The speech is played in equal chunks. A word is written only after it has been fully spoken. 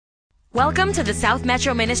Welcome to the South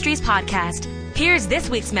Metro Ministries podcast. Here's this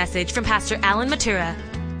week's message from Pastor Alan Mathura.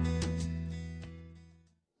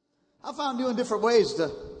 I found doing different ways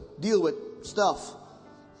to deal with stuff.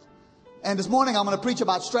 And this morning I'm going to preach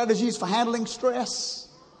about strategies for handling stress.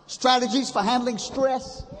 Strategies for handling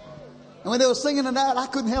stress. And when they were singing that, I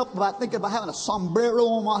couldn't help but thinking about having a sombrero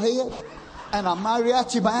on my head and a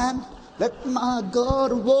mariachi band. Let my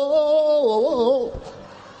God roll.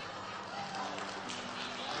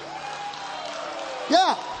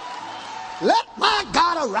 Yeah. Let my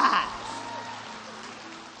God arise.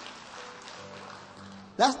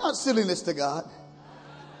 That's not silliness to God.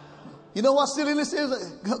 You know what silliness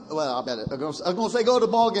is? Well, I bet it. I was going to say go to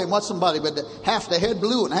the ball game, watch somebody with half the head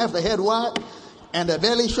blue and half the head white and their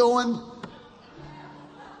belly showing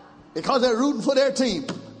because they're rooting for their team.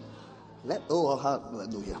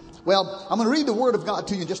 Hallelujah. Well, I'm going to read the Word of God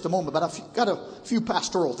to you in just a moment, but I've got a few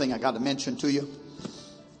pastoral things I got to mention to you.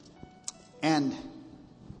 And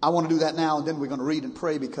I want to do that now, and then we're going to read and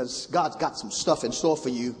pray because God's got some stuff in store for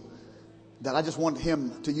you that I just want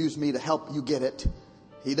Him to use me to help you get it.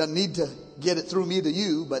 He doesn't need to get it through me to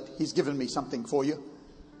you, but He's given me something for you.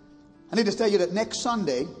 I need to tell you that next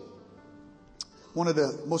Sunday, one of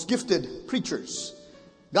the most gifted preachers,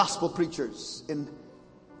 gospel preachers in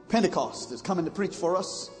Pentecost is coming to preach for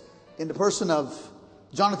us in the person of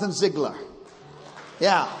Jonathan Ziegler.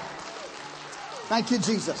 Yeah. Thank you,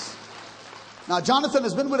 Jesus. Now, Jonathan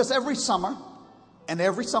has been with us every summer, and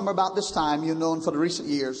every summer about this time, you know, and for the recent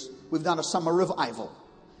years, we've done a summer revival.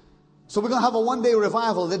 So we're going to have a one-day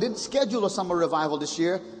revival. They didn't schedule a summer revival this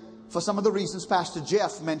year for some of the reasons Pastor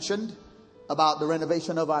Jeff mentioned about the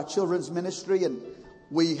renovation of our children's ministry, and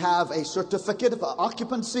we have a certificate of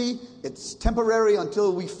occupancy. It's temporary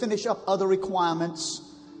until we finish up other requirements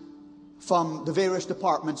from the various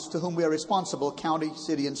departments to whom we are responsible, county,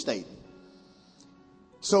 city, and state.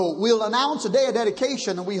 So we'll announce a day of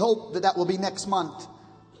dedication, and we hope that will be next month.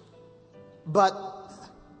 But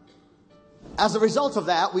as a result of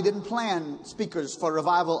that, we didn't plan speakers for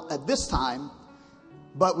revival at this time.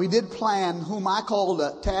 But we did plan whom I call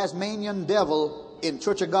the Tasmanian devil in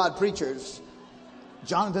Church of God preachers,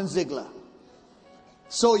 Jonathan Ziegler.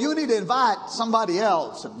 So you need to invite somebody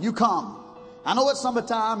else, and you come. I know it's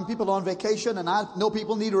summertime, people are on vacation, and I know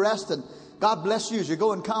people need rest, and God bless you as you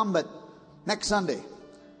go and come. But next Sunday,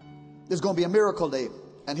 there's going to be a miracle day.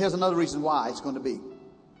 And here's another reason why it's going to be.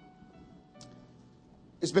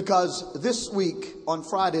 It's because this week on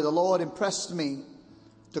Friday, the Lord impressed me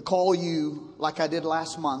to call you, like I did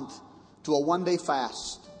last month, to a one-day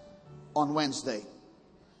fast on Wednesday.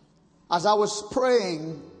 As I was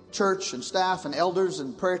praying, church and staff and elders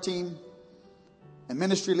and prayer team and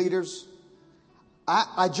ministry leaders,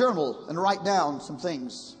 I journal and write down some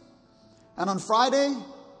things. And on Friday,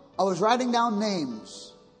 I was writing down names,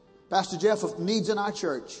 Pastor Jeff, of needs in our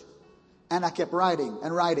church. And I kept writing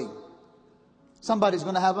and writing. Somebody's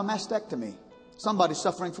going to have a mastectomy. Somebody's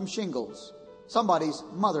suffering from shingles. Somebody's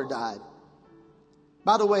mother died.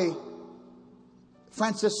 By the way,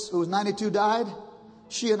 Francis, who was 92, died.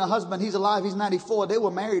 She and her husband, he's alive, he's 94. They were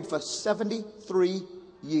married for 73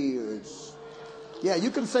 years. Yeah,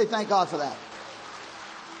 you can say thank God for that.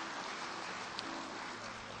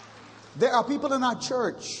 There are people in our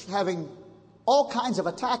church having all kinds of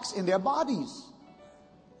attacks in their bodies.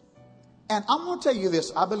 And I'm going to tell you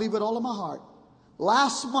this, I believe with all of my heart.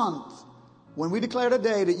 Last month, when we declared a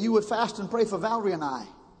day that you would fast and pray for Valerie and I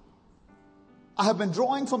have been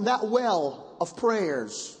drawing from that well of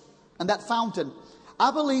prayers and that fountain.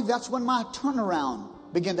 I believe that's when my turnaround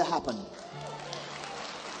began to happen.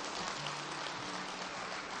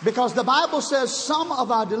 Because the Bible says some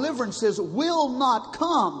of our deliverances will not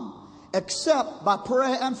come except by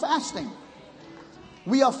prayer and fasting.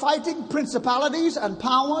 We are fighting principalities and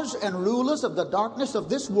powers and rulers of the darkness of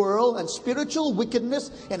this world and spiritual wickedness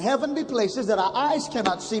in heavenly places that our eyes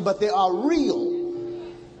cannot see, but they are real.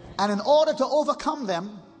 And in order to overcome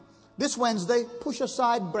them, this Wednesday, push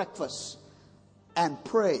aside breakfast and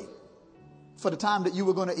pray for the time that you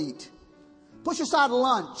were going to eat. Push aside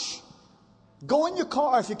lunch. Go in your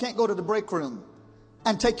car if you can't go to the break room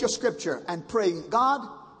and take your scripture and pray. God,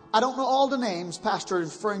 I don't know all the names Pastor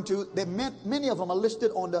is referring to. Many of them are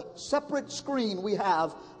listed on the separate screen. We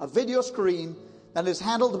have a video screen that is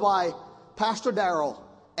handled by Pastor Darrell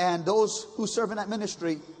and those who serve in that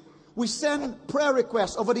ministry. We send prayer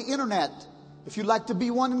requests over the internet. If you'd like to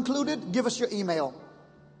be one included, give us your email.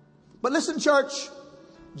 But listen, church,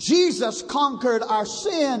 Jesus conquered our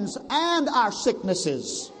sins and our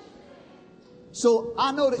sicknesses. So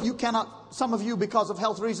I know that you cannot, some of you because of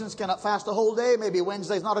health reasons cannot fast a whole day. Maybe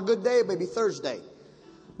Wednesday's not a good day, maybe Thursday.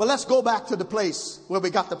 But let's go back to the place where we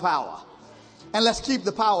got the power. And let's keep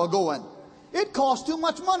the power going. It costs too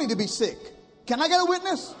much money to be sick. Can I get a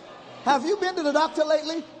witness? Have you been to the doctor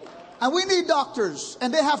lately? And we need doctors,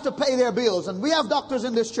 and they have to pay their bills. And we have doctors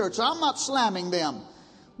in this church, so I'm not slamming them.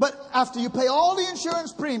 But after you pay all the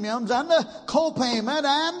insurance premiums and the co-payment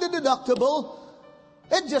and the deductible,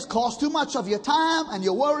 it just costs too much of your time and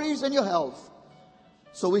your worries and your health.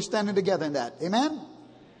 So we're standing together in that. Amen?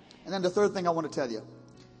 And then the third thing I want to tell you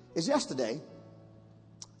is yesterday,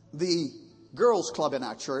 the girls club in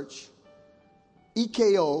our church,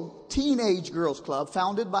 EKO, Teenage Girls Club,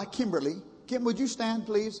 founded by Kimberly. Kim, would you stand,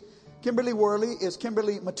 please? Kimberly Worley is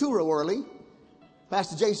Kimberly Mathura Worley,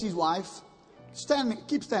 Pastor JC's wife. Stand,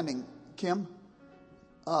 keep standing, Kim.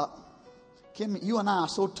 Kim, you and I are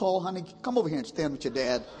so tall, honey. Come over here and stand with your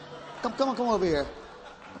dad. Come over here.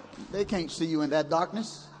 They can't see you in that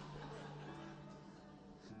darkness.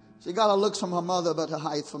 She got her looks from her mother, but her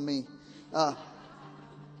height from me.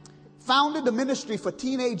 Founded the ministry for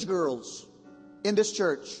teenage girls in this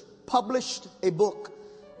church. Published a book,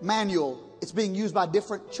 manual. It's being used by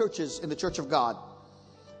different churches in the Church of God.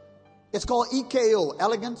 It's called EKO,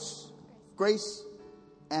 Elegance, Grace,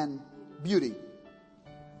 and Beauty.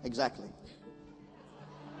 Exactly.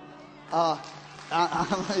 Yeah.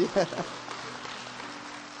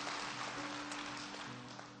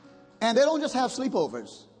 And they don't just have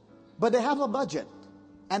sleepovers, but they have a budget,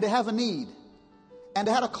 and they have a need. And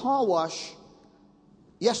they had a car wash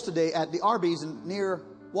yesterday at the Arby's near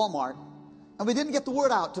Walmart, and we didn't get the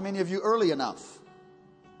word out to many of you early enough.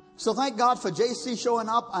 So thank God for JC showing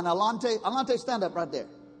up and Alante. Alante, stand up right there.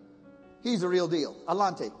 He's the real deal.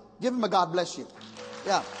 Alante, give him a God bless you.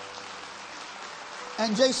 Yeah.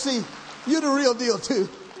 And JC, you're the real deal too.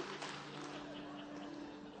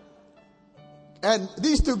 And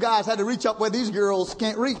these two guys had to reach up where these girls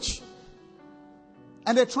can't reach.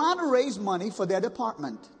 And they're trying to raise money for their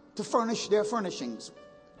department to furnish their furnishings.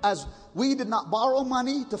 As we did not borrow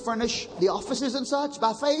money to furnish the offices and such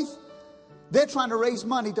by faith, they're trying to raise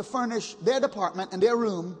money to furnish their department and their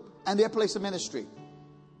room and their place of ministry.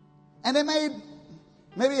 And they made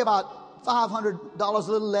maybe about $500,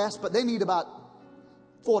 a little less, but they need about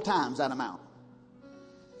 4 times that amount.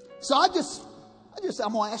 So I'm going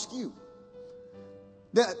to ask you.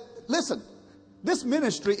 Listen, this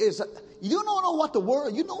ministry is, you don't know what the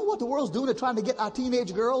world's doing to trying to get our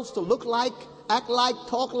teenage girls to look like, act like,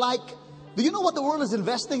 talk like. Do you know what the world is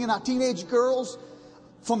investing in our teenage girls?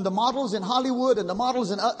 From the models in Hollywood and the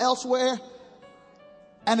models in elsewhere.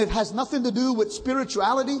 And it has nothing to do with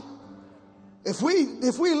spirituality. If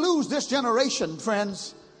we lose this generation,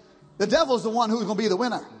 friends, the devil's the one who's going to be the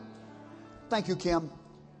winner. Thank you, Kim.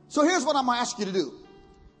 So here's what I'm going to ask you to do.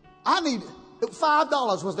 I need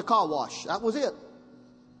 $5 was the car wash. That was it.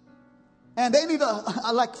 And they need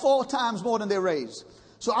like 4 times more than they raise.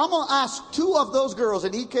 So I'm going to ask 2 of those girls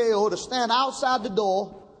in EKO to stand outside the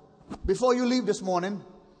door before you leave this morning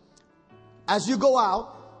as you go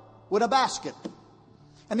out with a basket.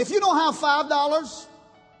 And if you don't have $5,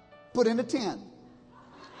 put in a 10.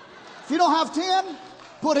 If you don't have 10,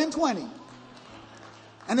 put in 20.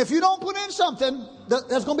 And if you don't put in something,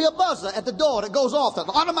 there's going to be a buzzer at the door that goes off that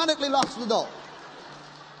automatically locks the door.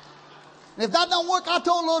 And if that don't work, I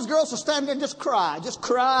told those girls to stand there and just cry. Just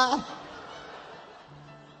cry.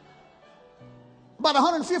 About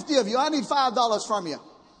 150 of you, I need $5 from you.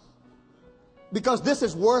 Because this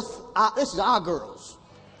is our girls.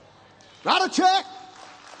 Write a check.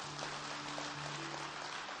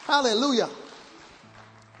 Hallelujah.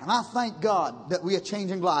 And I thank God that we are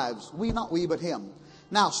changing lives. Not we, but him.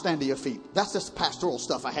 Now stand to your feet. That's just pastoral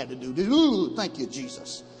stuff I had to do. Ooh, thank you,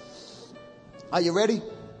 Jesus. Are you ready?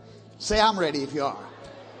 Say, I'm ready if you are.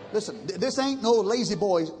 Listen, this ain't no lazy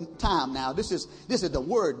boy time now. This is the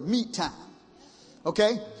word meat time.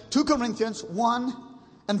 Okay? 2 Corinthians 1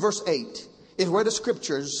 and verse 8 is where the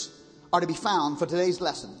scriptures are to be found for today's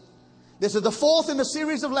lesson. This is the 4th in the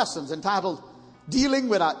series of lessons entitled Dealing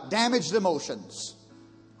with Our Damaged Emotions.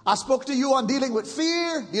 I spoke to you on dealing with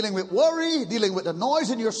fear, dealing with worry, dealing with the noise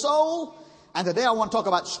in your soul. And today I want to talk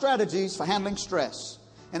about strategies for handling stress.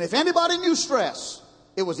 And if anybody knew stress,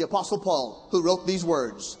 it was the Apostle Paul who wrote these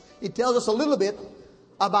words. He tells us a little bit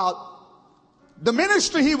about the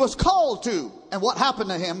ministry he was called to and what happened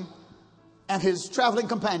to him and his traveling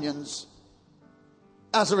companions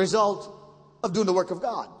as a result of doing the work of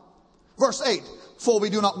God. Verse 8, for we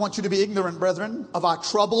do not want you to be ignorant, brethren, of our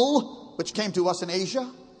trouble which came to us in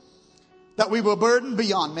Asia, that we were burdened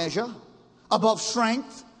beyond measure, above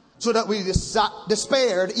strength, so that we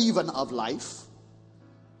despaired even of life.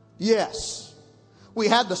 Yes, we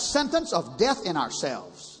had the sentence of death in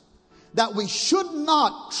ourselves, that we should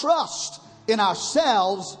not trust in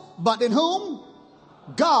ourselves, but in whom?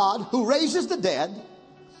 God, who raises the dead,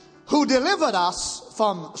 who delivered us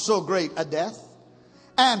from so great a death,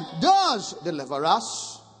 and does deliver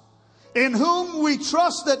us, in whom we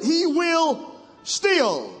trust that he will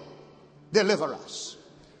still deliver us.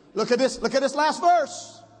 Look at this last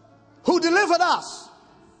verse. Who delivered us?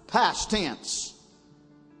 Past tense.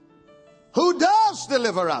 Who does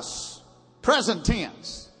deliver us? Present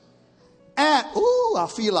tense. And, I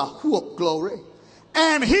feel a whoop, glory.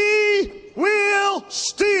 And he will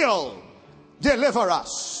still deliver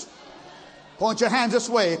us. Point your hands this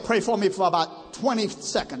way. Pray for me for about 20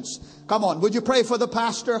 seconds. Come on. Would you pray for the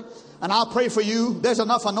pastor? And I'll pray for you. There's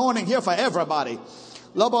enough anointing here for everybody.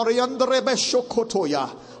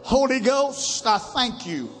 Holy Ghost, I thank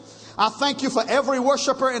you. I thank you for every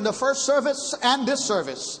worshiper in the first service and this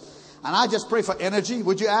service. And I just pray for energy.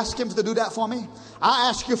 Would you ask him to do that for me? I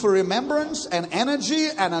ask you for remembrance and energy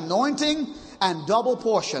and anointing and double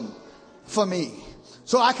portion for me,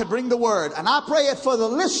 so I could bring the word. And I pray it for the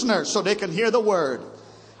listeners so they can hear the word.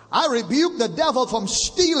 I rebuke the devil from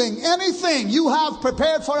stealing anything you have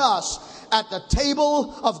prepared for us at the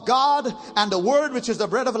table of God and the word, which is the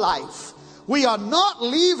bread of life. We are not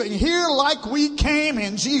leaving here like we came,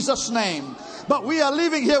 in Jesus' name. But we are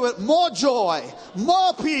leaving here with more joy,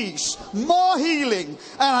 more peace, more healing,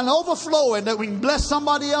 and an overflowing that we can bless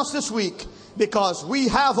somebody else this week, because we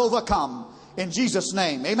have overcome in Jesus'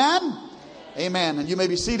 name. Amen? Amen. And you may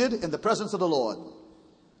be seated in the presence of the Lord.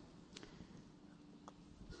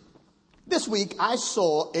 This week I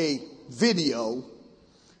saw a video.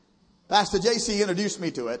 Pastor JC introduced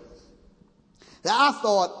me to it. That I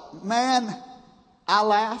thought, man, I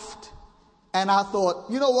laughed. And I thought,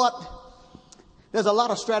 you know what? There's a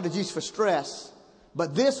lot of strategies for stress,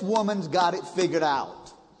 but this woman's got it figured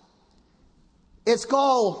out. It's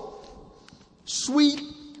called Sweet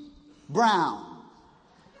Brown.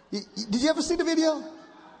 Did you ever see the video?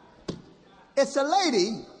 It's a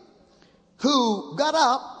lady who got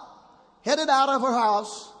up, headed out of her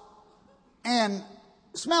house, and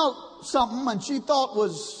smelled something, and she thought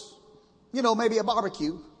was, maybe a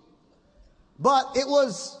barbecue. But it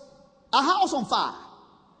was a house on fire.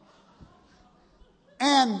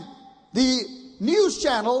 And the news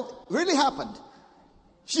channel really happened.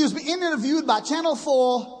 She was being interviewed by Channel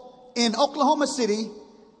 4 in Oklahoma City.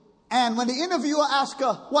 And when the interviewer asked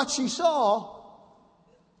her what she saw,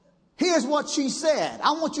 here's what she said.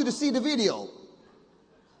 I want you to see the video.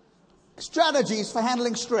 Strategies for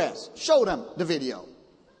handling stress. Show them the video.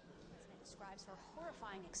 Describes her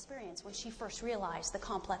horrifying experience when she first realized the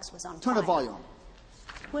complex was on fire. Turn the volume.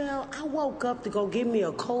 Well, I woke up to go get me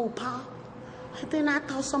a cold pop. And then I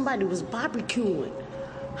thought somebody was barbecuing.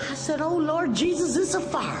 I said, oh, Lord Jesus, it's a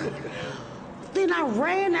fire. Then I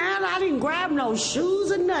ran out. I didn't grab no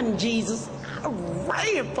shoes or nothing, Jesus. I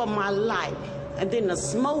ran for my life. And then the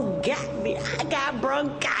smoke got me. I got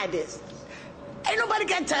bronchitis. Ain't nobody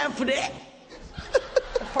got time for that.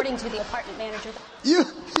 According to the apartment manager. You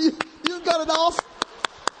got it off.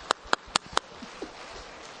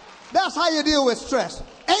 That's how you deal with stress.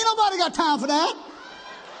 Ain't nobody got time for that.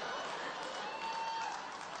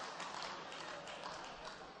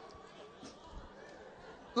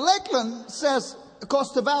 Lakeland says, of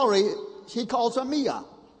course, to Valerie, he calls her Mia.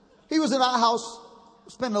 He was in our house,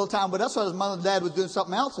 spending a little time with us, so his mother and dad was doing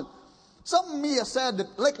something else. And something Mia said,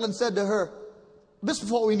 that Lakeland said to her, this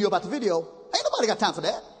before we knew about the video, ain't nobody got time for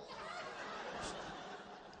that.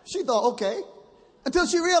 She thought, okay. Until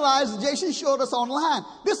she realized that JC showed us online.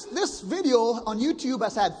 This video on YouTube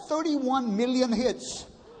has had 31 million hits.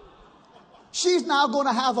 She's now going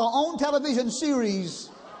to have her own television series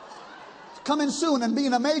coming soon and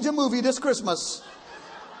being a major movie this Christmas.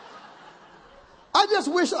 I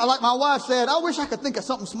just wish, like my wife said, I wish I could think of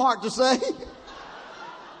something smart to say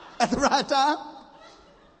at the right time.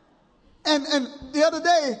 And the other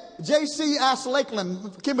day, JC asked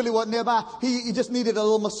Lakeland, Kimberly wasn't nearby, he just needed a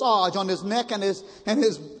little massage on his neck and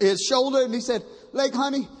his shoulder. And he said, Lake,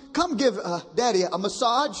 honey, come give Daddy a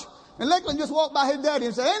massage. And Lakeland just walked by his daddy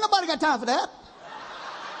and said, ain't nobody got time for that.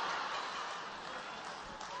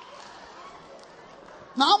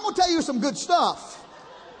 Now, I'm going to tell you some good stuff.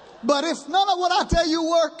 But if none of what I tell you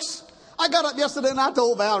works, I got up yesterday and I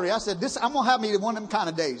told Valerie, I said, I'm going to have me one of them kind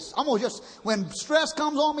of days. I'm going to just, when stress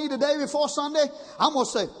comes on me the day before Sunday, I'm going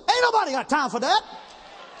to say, ain't nobody got time for that.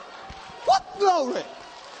 What glory?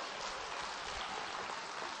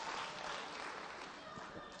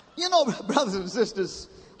 You know, brothers and sisters,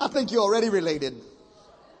 I think you're already related.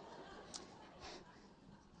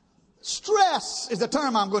 Stress Stress is the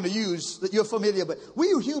term I'm going to use that you're familiar with. We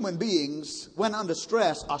human beings, when under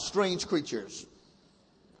stress, are strange creatures.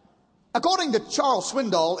 According to Charles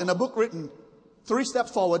Swindoll, in a book written 3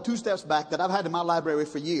 steps forward, 2 steps back, that I've had in my library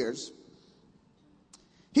for years,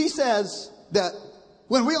 he says that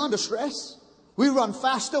when we're under stress, we run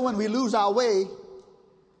faster when we lose our way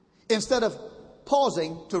instead of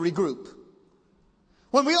pausing to regroup.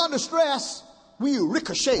 When we're under stress, we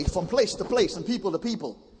ricochet from place to place and people to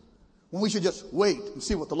people, when we should just wait and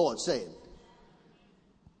see what the Lord's saying.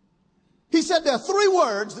 He said there are 3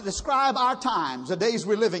 words that describe our times, the days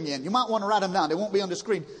we're living in. You might want to write them down. They won't be on the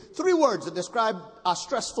screen. 3 words that describe our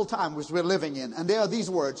stressful times we're living in. And they are these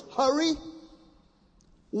words: hurry,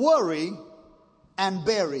 worry, and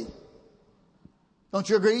bury. Don't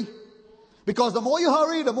you agree? Because the more you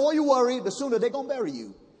hurry, the more you worry, the sooner they're going to bury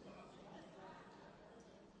you.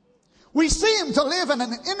 We seem to live in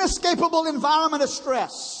an inescapable environment of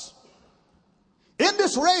stress. In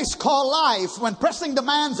this race called life, when pressing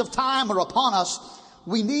demands of time are upon us,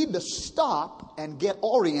 we need to stop and get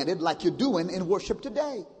oriented like you're doing in worship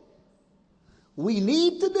today. We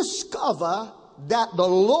need to discover that the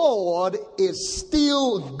Lord is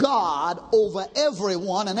still God over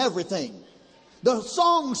everyone and everything. The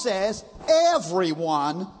song says,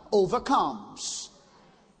 everyone overcomes.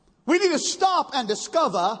 We need to stop and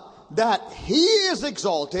discover that He is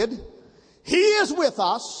exalted, He is with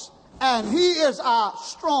us, and He is our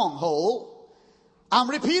stronghold. I'm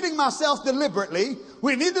repeating myself deliberately.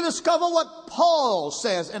 We need to discover what Paul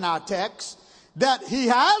says in our text, that He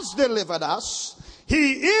has delivered us,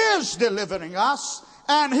 He is delivering us,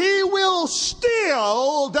 and He will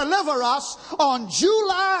still deliver us on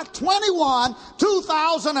July 21,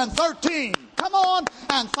 2013. Come on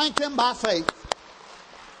and thank Him by faith.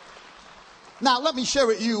 Now, let me share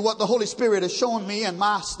with you what the Holy Spirit has shown me in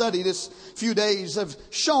my study this few days, have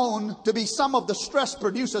shown to be some of the stress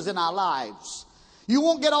producers in our lives. You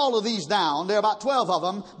won't get all of these down. There are about 12 of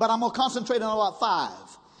them, but I'm going to concentrate on about 5.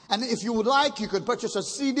 And if you would like, you could purchase a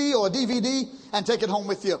CD or a DVD and take it home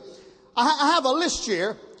with you. I have a list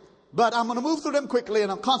here, but I'm going to move through them quickly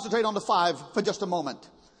and I'll concentrate on the 5 for just a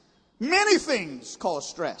moment. Many things cause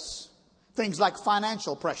stress. Things like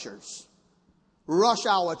financial pressures, rush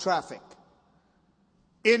hour traffic,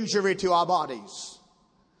 injury to our bodies.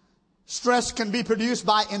 Stress can be produced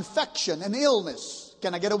by infection and illness.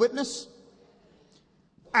 Can I get a witness?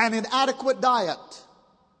 An inadequate diet.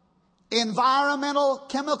 Environmental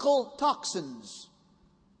chemical toxins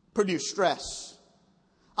produce stress.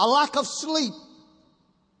 A lack of sleep.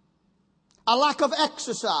 A lack of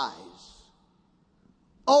exercise.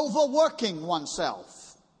 Overworking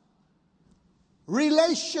oneself.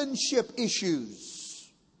 Relationship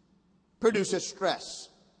issues produces stress.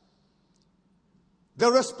 The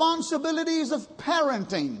responsibilities of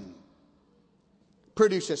parenting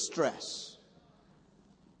produces stress.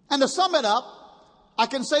 And to sum it up, I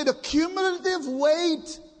can say the cumulative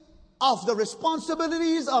weight of the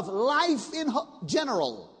responsibilities of life in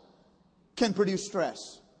general can produce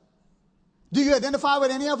stress. Do you identify with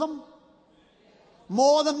any of them?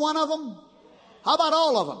 More than one of them? How about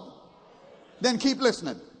all of them? Then keep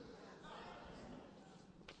listening.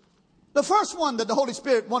 The first one that the Holy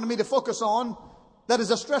Spirit wanted me to focus on, that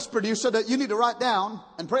is a stress producer that you need to write down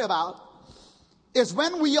and pray about, is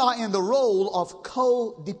when we are in the role of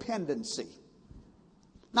codependency.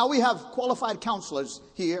 Now, we have qualified counselors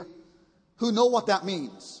here who know what that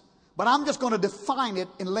means, but I'm just going to define it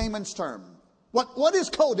in layman's terms. What is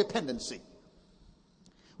codependency?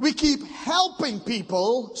 We keep helping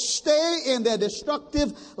people stay in their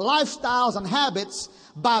destructive lifestyles and habits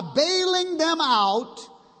by bailing them out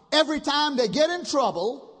every time they get in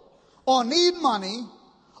trouble or need money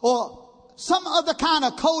or some other kind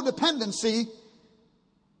of codependency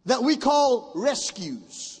that we call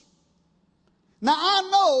rescues. Now, I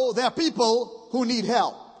know there are people who need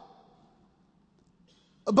help,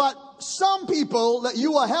 but some people that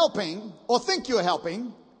you are helping or think you're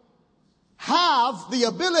helping have the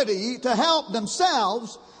ability to help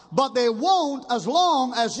themselves, but they won't as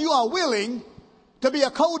long as you are willing to be a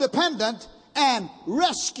codependent and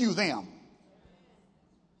rescue them.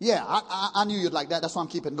 Yeah, I knew you'd like that. That's why I'm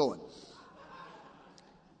keeping going.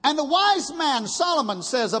 And the wise man Solomon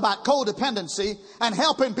says about codependency and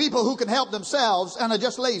helping people who can help themselves and are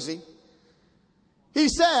just lazy. He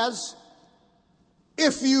says,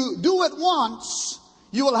 if you do it once,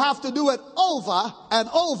 you will have to do it over and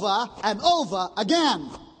over and over again.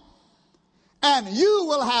 And you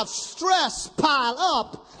will have stress pile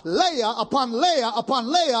up, layer upon layer upon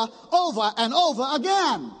layer, over and over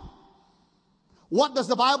again. What does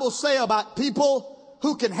the Bible say about people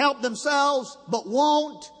who can help themselves but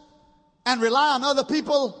won't? and rely on other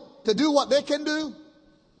people to do what they can do?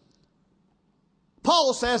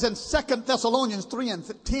 Paul says in 2 Thessalonians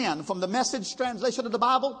 3:10 from the Message translation of the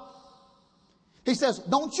Bible, he says,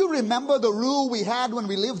 don't you remember the rule we had when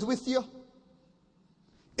we lived with you?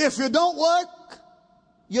 If you don't work,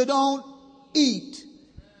 you don't eat.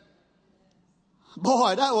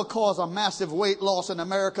 Boy, that will cause a massive weight loss in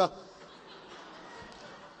America.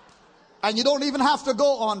 And you don't even have to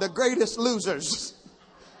go on The Greatest Losers.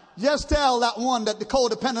 Just tell that one that they're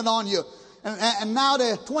codependent on you. And now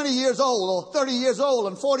they're 20 years old or 30 years old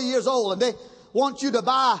and 40 years old. And they want you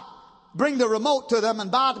to bring the remote to them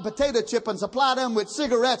and buy the potato chip and supply them with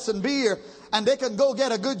cigarettes and beer. And they can go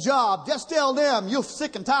get a good job. Just tell them you're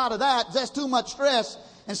sick and tired of that. That's too much stress.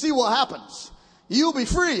 And see what happens. You'll be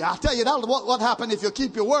free. I'll tell you that what happened if you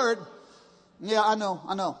keep your word. Yeah, I know.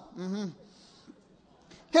 Mm-hmm.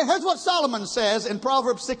 Here's what Solomon says in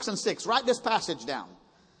Proverbs 6:6. Write this passage down.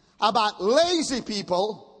 About lazy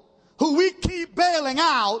people who we keep bailing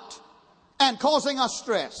out and causing us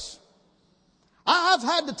stress. I've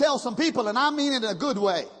had to tell some people, and I mean it in a good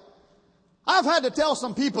way. I've had to tell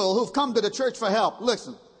some people who've come to the church for help,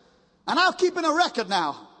 listen, and I'm keeping a record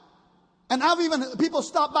now. And people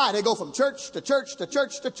stop by. They go from church to church to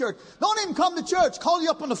church to church. Don't even come to church. Call you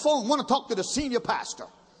up on the phone. Want to talk to the senior pastor.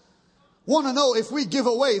 Want to know if we give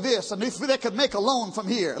away this and if they could make a loan from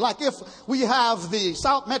here. Like if we have the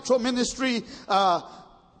South Metro Ministry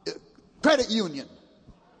Credit Union.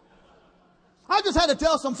 I just had to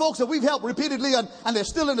tell some folks that we've helped repeatedly and they're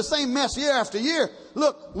still in the same mess year after year.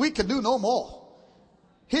 Look, we can do no more.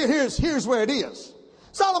 Here's where it is.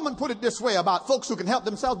 Solomon put it this way about folks who can help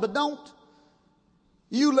themselves but don't.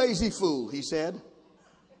 You lazy fool, he said.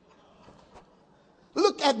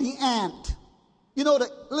 Look at the ant. You know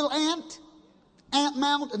the little ant? Ant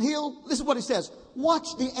mound and hill? This is what he says.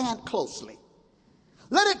 Watch the ant closely.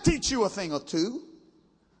 Let it teach you a thing or two.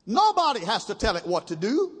 Nobody has to tell it what to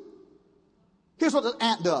do. Here's what the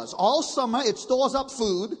ant does. All summer it stores up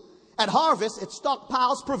food. At harvest it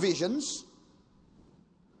stockpiles provisions.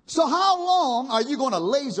 So how long are you going to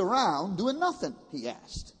laze around doing nothing? He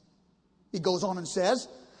asked. He goes on and says,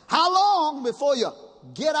 how long before you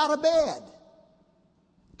get out of bed?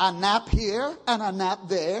 A nap here and a nap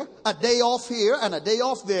there. A day off here and a day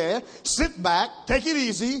off there. Sit back. Take it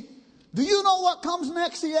easy. Do you know what comes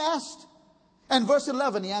next? He asked. And verse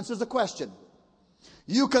 11, he answers the question.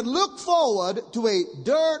 You can look forward to a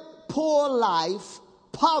dirt poor life,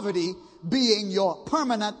 poverty being your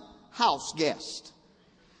permanent house guest.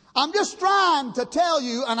 I'm just trying to tell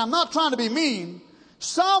you, and I'm not trying to be mean,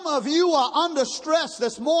 some of you are under stress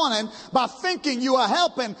this morning by thinking you are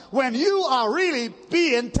helping when you are really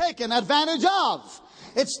being taken advantage of.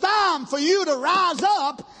 It's time for you to rise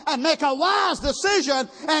up and make a wise decision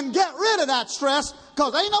and get rid of that stress,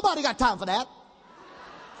 because ain't nobody got time for that.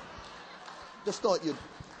 Just thought you'd.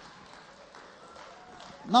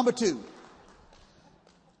 Number 2.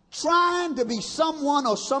 Trying to be someone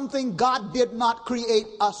or something God did not create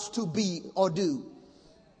us to be or do.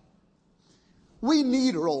 We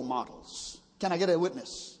need role models. Can I get a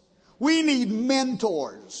witness? We need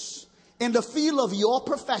mentors. In the field of your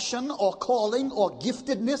profession or calling or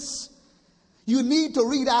giftedness, you need to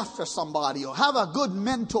read after somebody or have a good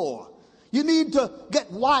mentor. You need to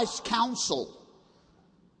get wise counsel.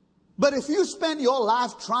 But if you spend your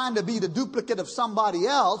life trying to be the duplicate of somebody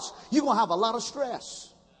else, you're going to have a lot of stress.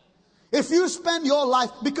 If you spend your life,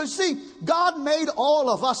 because see, God made all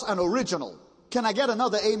of us an original. Can I get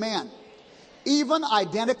another amen? Even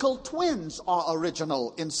identical twins are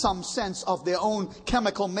original in some sense of their own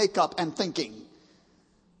chemical makeup and thinking.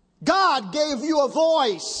 God gave you a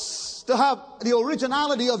voice to have the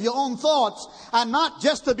originality of your own thoughts and not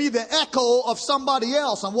just to be the echo of somebody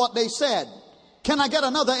else and what they said. Can I get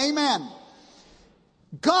another amen?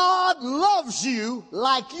 God loves you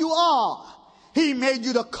like you are. He made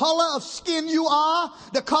you the color of skin you are,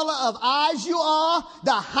 the color of eyes you are,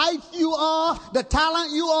 the height you are, the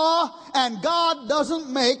talent you are, and God doesn't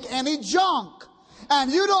make any junk. And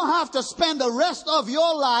you don't have to spend the rest of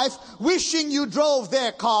your life wishing you drove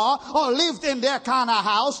their car or lived in their kind of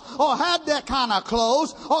house or had their kind of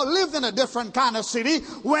clothes or lived in a different kind of city.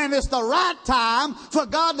 When it's the right time for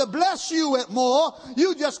God to bless you with more,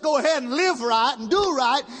 you just go ahead and live right and do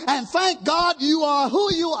right and thank God you are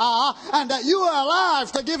who you are and that you are alive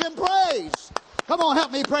to give Him praise. Come on,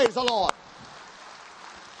 help me praise the Lord.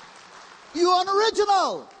 You are an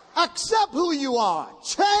original. Accept who you are.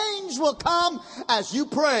 Change will come as you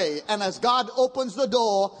pray and as God opens the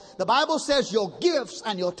door. The Bible says your gifts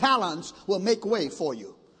and your talents will make way for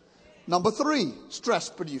you. Number 3, stress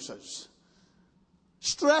producers.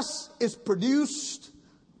 Stress is produced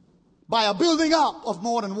by a building up of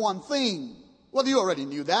more than one thing. Well, you already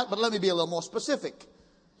knew that, but let me be a little more specific.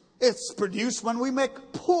 It's produced when we make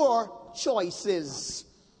poor choices.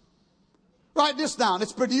 Write this down.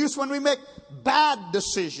 It's produced when we make bad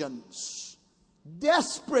decisions,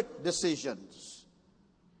 desperate decisions,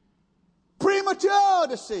 premature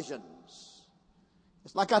decisions.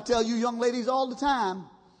 It's like I tell you young ladies all the time,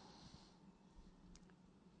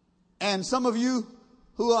 and some of you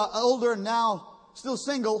who are older and now still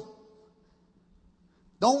single,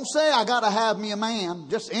 don't say I gotta have me a man.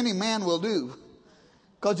 Just any man will do.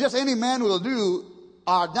 Because just any man will do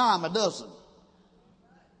are a dime a dozen.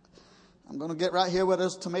 I'm going to get right here where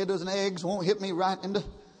there's tomatoes and eggs. Won't hit me right in the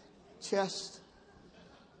chest.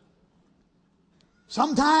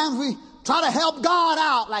 Sometimes we try to help God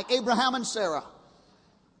out like Abraham and Sarah.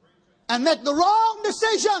 And make the wrong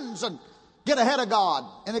decisions and get ahead of God.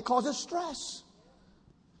 And it causes stress.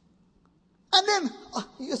 And then,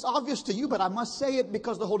 it's obvious to you, but I must say it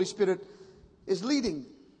because the Holy Spirit is leading.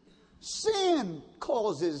 Sin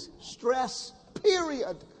causes stress,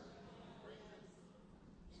 period.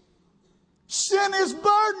 Sin is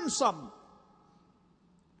burdensome.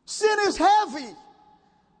 Sin is heavy.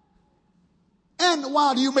 And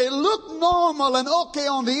while you may look normal and okay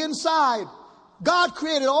on the inside, God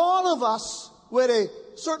created all of us with a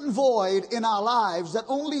certain void in our lives that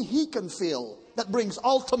only He can fill, that brings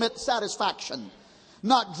ultimate satisfaction.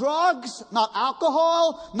 Not drugs, not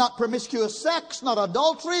alcohol, not promiscuous sex, not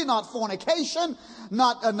adultery, not fornication,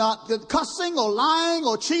 not cussing or lying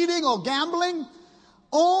or cheating or gambling.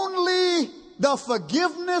 Only the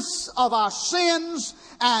forgiveness of our sins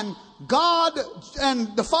and God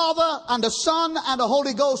and the Father and the Son and the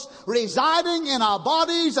Holy Ghost residing in our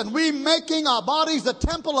bodies, and we making our bodies the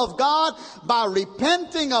temple of God by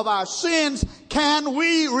repenting of our sins, can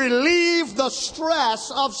we relieve the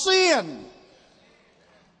stress of sin.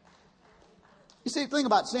 You see, the thing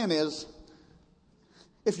about sin is,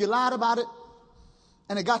 if you lied about it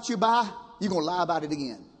and it got you by, you're going to lie about it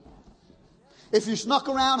again. If you snuck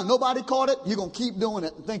around and nobody caught it, you're going to keep doing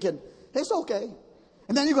it and thinking, it's okay.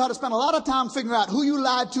 And then you're going to spend a lot of time figuring out who you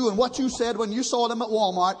lied to and what you said when you saw them at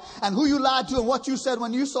Walmart, and who you lied to and what you said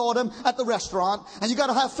when you saw them at the restaurant. And you got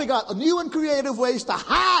to figure out new and creative ways to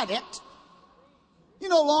hide it. You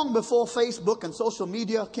know, long before Facebook and social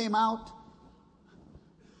media came out,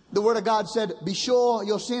 the Word of God said, be sure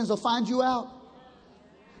your sins will find you out.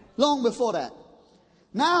 Long before that.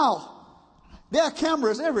 Now, there are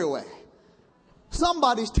cameras everywhere.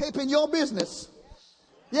 Somebody's taping your business.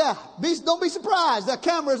 Yeah, don't be surprised. There are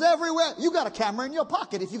cameras everywhere. You got a camera in your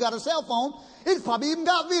pocket. If you got a cell phone, it's probably even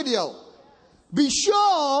got video. Be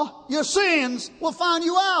sure your sins will find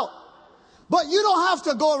you out. But you don't have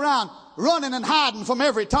to go around running and hiding from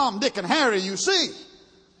every Tom, Dick, and Harry you see.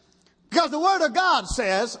 Because the Word of God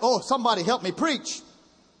says, oh, somebody help me preach.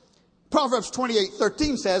 Proverbs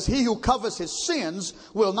 28:13 says, he who covers his sins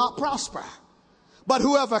will not prosper, but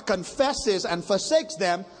whoever confesses and forsakes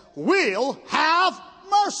them will have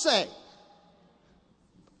mercy.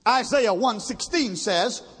 Isaiah 1:16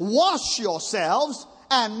 says, wash yourselves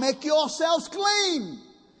and make yourselves clean.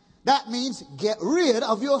 That means get rid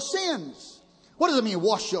of your sins. What does it mean,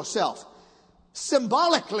 wash yourself?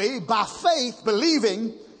 Symbolically, by faith,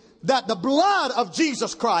 believing that the blood of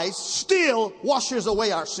Jesus Christ still washes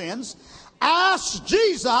away our sins. Ask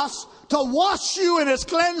Jesus to wash you in His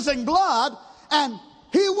cleansing blood, and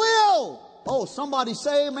He will. Oh, somebody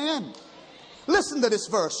say amen. Listen to this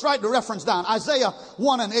verse. Write the reference down. Isaiah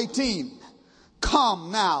 1:18.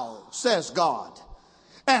 Come now, says God,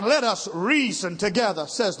 and let us reason together,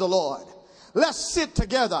 says the Lord. Let's sit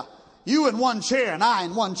together, you in one chair and I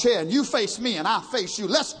in one chair, and you face me and I face you.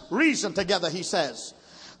 Let's reason together, He says.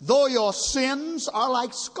 Though your sins are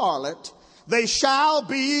like scarlet, they shall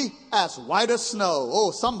be as white as snow. Oh,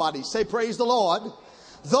 somebody say praise the Lord.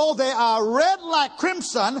 Though they are red like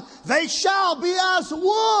crimson, they shall be as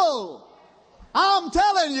wool. I'm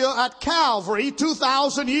telling you, at Calvary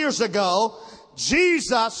 2,000 years ago,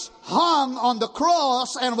 Jesus hung on the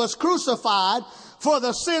cross and was crucified for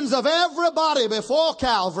the sins of everybody before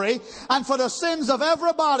Calvary, and for the sins of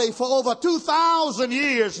everybody for over 2,000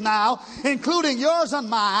 years now, including yours and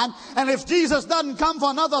mine. And if Jesus doesn't come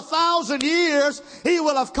for another 1,000 years, He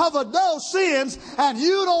will have covered those sins, and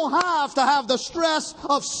you don't have to have the stress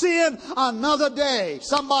of sin another day.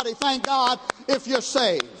 Somebody thank God if you're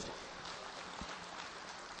saved.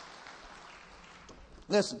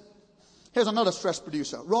 Listen, here's another stress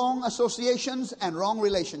producer. Wrong associations and wrong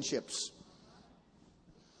relationships.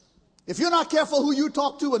 If you're not careful who you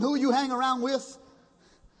talk to and who you hang around with,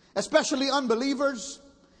 especially unbelievers,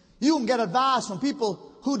 you can get advice from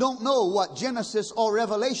people who don't know what Genesis or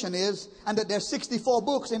Revelation is, and that there's 64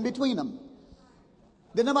 books in between them.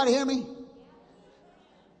 Did nobody hear me?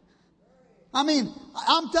 I mean,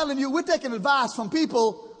 I'm telling you, we're taking advice from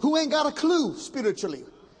people who ain't got a clue spiritually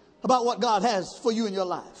about what God has for you in your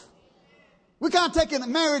life. We can't take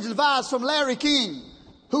marriage advice from Larry King,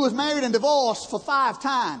 who was married and divorced for 5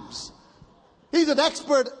 times. He's an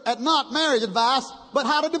expert at not marriage advice, but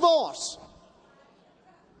how to divorce.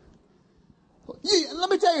 Let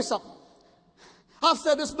me tell you something. I've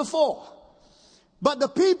said this before. But the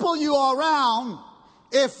people you are around,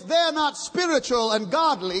 if they're not spiritual and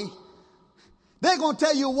godly, they're going to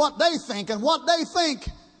tell you what they think. And what they think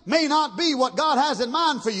may not be what God has in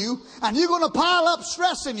mind for you. And you're going to pile up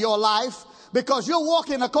stress in your life because you're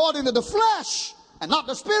walking according to the flesh and not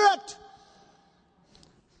the spirit.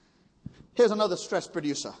 Here's another stress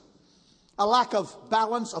producer. A lack of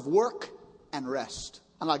balance of work and rest.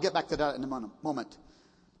 And I'll get back to that in a moment.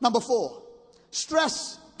 Number 4,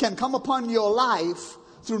 stress can come upon your life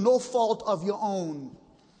through no fault of your own.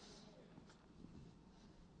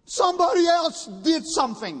 Somebody else did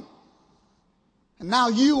something, and now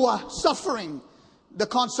you are suffering the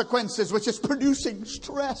consequences, which is producing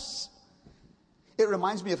stress. It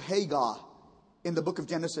reminds me of Hagar in the book of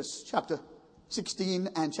Genesis, chapter 16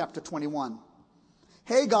 and chapter 21.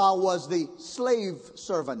 Hagar was the slave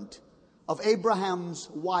servant of Abraham's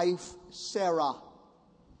wife, Sarah.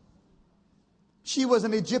 She was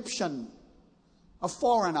an Egyptian, a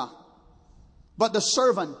foreigner, but the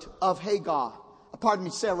servant of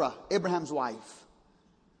Sarah, Abraham's wife.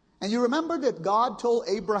 And you remember that God told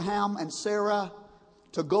Abraham and Sarah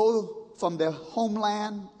to go from their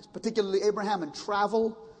homeland, particularly Abraham, and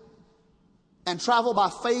travel by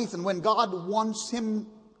faith. And when God wants him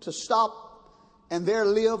to stop and there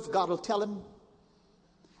live, God will tell him.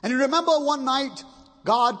 And you remember one night,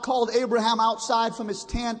 God called Abraham outside from his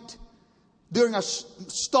tent during a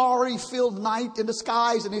starry-filled night in the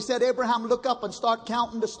skies. And he said, Abraham, look up and start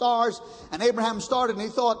counting the stars. And Abraham started, and he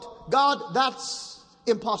thought, God, that's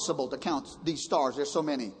impossible to count these stars. There's so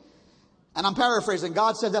many. And I'm paraphrasing.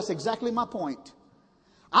 God said, that's exactly my point.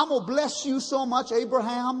 I'm going to bless you so much,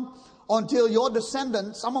 Abraham, until your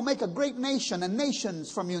descendants, I'm going to make a great nation and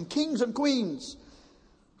nations from you, and kings and queens.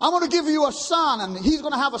 I'm going to give you a son, and he's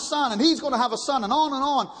going to have a son, and he's going to have a son, and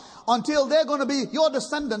on, until they're going to be, your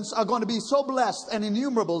descendants are going to be so blessed and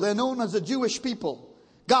innumerable. They're known as the Jewish people,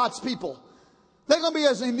 God's people. They're going to be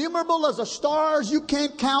as innumerable as the stars you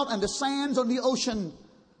can't count and the sands on the ocean.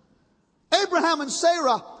 Abraham and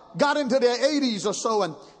Sarah got into their 80s or so,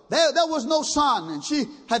 and there was no son, and she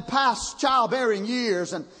had passed childbearing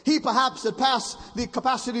years, and he perhaps had passed the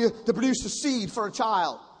capacity to produce a seed for a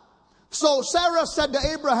child. So Sarah said to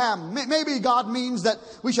Abraham, maybe God means that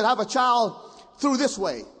we should have a child through this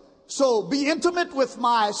way. So be intimate with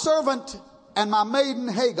my servant and my maiden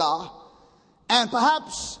Hagar, and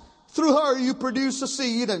perhaps through her you produce a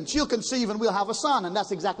seed, and she'll conceive and we'll have a son. And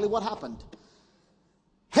that's exactly what happened.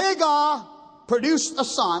 Hagar produced a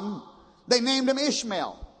son. They named him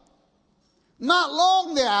Ishmael. Not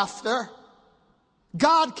long thereafter,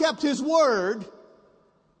 God kept his word,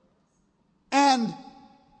 and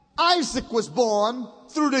Isaac was born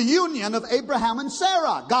through the union of Abraham and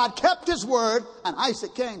Sarah. God kept his word, and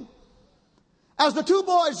Isaac came. As the two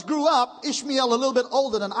boys grew up, Ishmael a little bit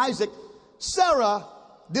older than Isaac, Sarah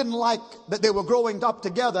didn't like that they were growing up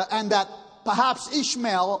together, and that perhaps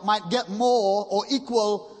Ishmael might get more or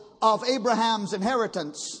equal of Abraham's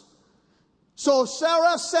inheritance. So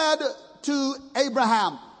Sarah said to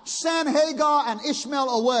Abraham, send Hagar and Ishmael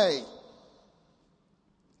away.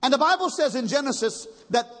 And the Bible says in Genesis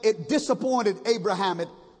that it disappointed Abraham. It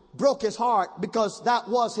broke his heart because that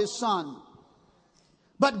was his son.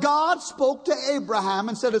 But God spoke to Abraham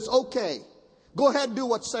and said, it's okay. Go ahead and do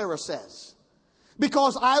what Sarah says.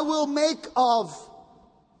 Because I will make of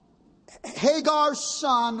Hagar's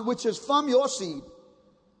son, which is from your seed,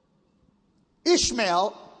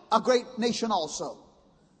 Ishmael, a great nation also.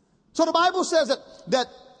 So the Bible says that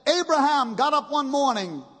Abraham got up one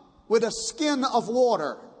morning with a skin of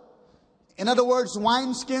water. In other words,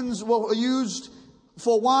 wine skins were used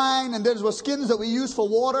for wine, and there were skins that we use for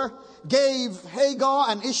water. Gave Hagar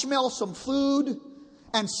and Ishmael some food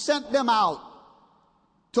and sent them out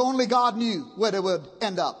to only God knew where they would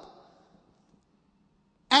end up.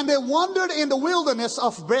 And they wandered in the wilderness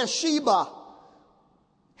of Beersheba,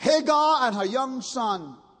 Hagar and her young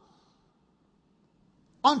son,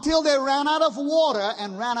 until they ran out of water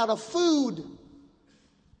and ran out of food.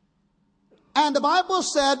 And the Bible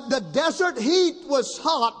said the desert heat was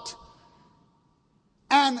hot,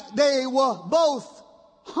 and they were both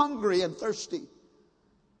hungry and thirsty.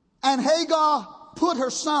 And Hagar put her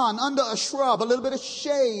son under a shrub, a little bit of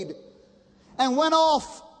shade, and went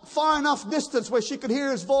off far enough distance where she could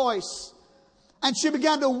hear his voice. And she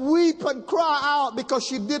began to weep and cry out because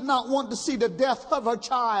she did not want to see the death of her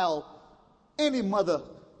child. Any mother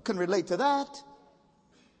can relate to that.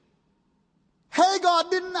 Hagar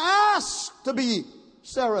didn't ask to be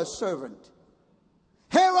Sarah's servant.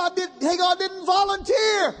 Hagar didn't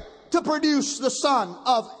volunteer to produce the son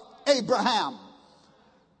of Abraham.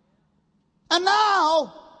 And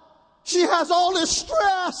now she has all this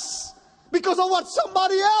stress because of what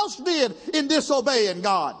somebody else did in disobeying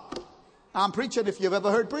God. I'm preaching if you've ever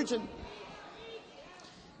heard preaching.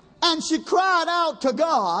 And she cried out to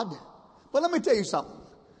God. But let me tell you something.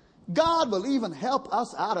 God will even help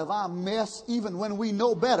us out of our mess even when we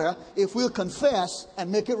know better if we'll confess and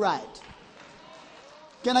make it right.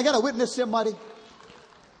 Can I get a witness, somebody?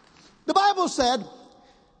 The Bible said,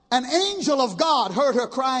 an angel of God heard her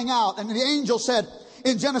crying out. And the angel said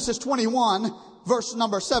in Genesis 21, verse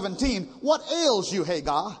number 17, what ails you,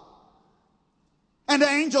 Hagar? And the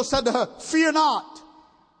angel said to her, fear not,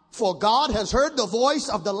 for God has heard the voice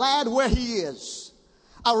of the lad where he is.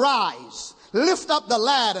 Arise, lift up the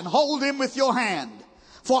lad and hold him with your hand,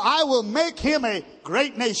 for I will make him a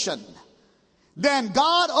great nation. Then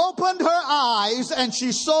God opened her eyes, and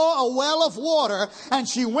she saw a well of water, and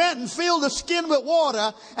she went and filled the skin with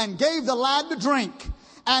water and gave the lad to drink.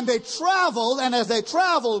 And they traveled, and as they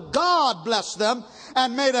traveled, God blessed them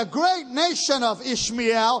and made a great nation of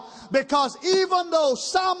Ishmael, because even though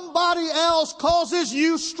somebody else causes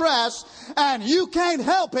you stress and you can't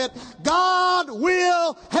help it, God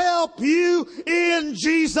will help you in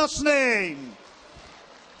Jesus' name.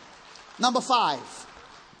 Number 5,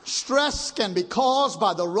 stress can be caused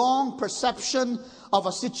by the wrong perception of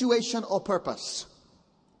a situation or purpose.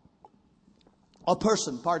 Or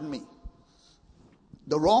person, pardon me.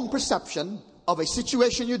 The wrong perception of a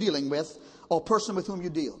situation you're dealing with or person with whom you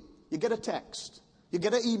deal. You get a text. You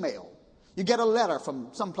get an email. You get a letter from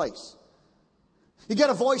someplace. You get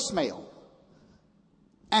a voicemail.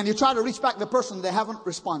 And you try to reach back to the person, they haven't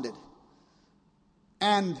responded.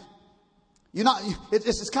 And you're not,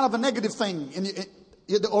 it's kind of a negative thing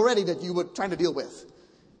already that you were trying to deal with.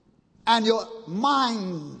 And your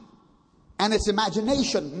mind and its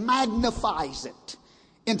imagination magnifies it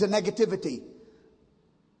into negativity.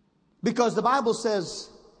 Because the Bible says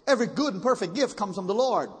every good and perfect gift comes from the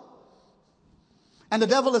Lord. And the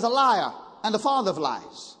devil is a liar and the father of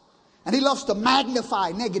lies. And he loves to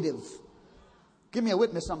magnify negative. Give me a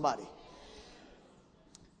witness, somebody.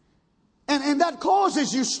 And that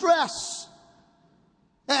causes you stress.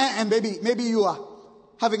 And maybe you are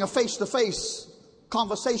having a face-to-face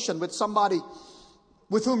conversation with somebody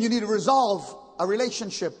with whom you need to resolve a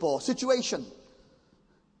relationship or situation.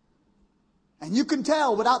 And you can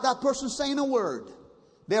tell without that person saying a word,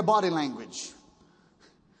 their body language.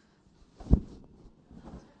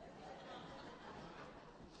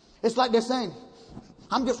 It's like they're saying,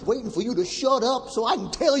 I'm just waiting for you to shut up so I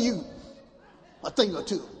can tell you a thing or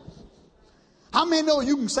two. How many know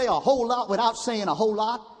you can say a whole lot without saying a whole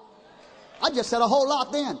lot? I just said a whole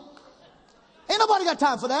lot then. Ain't nobody got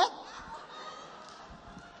time for that.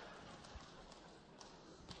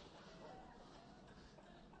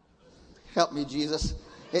 Help me, Jesus.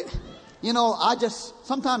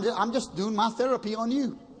 Sometimes I'm just doing my therapy on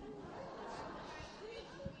you.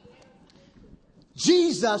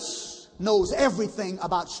 Jesus knows everything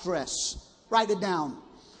about stress. Write it down.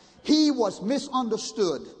 He was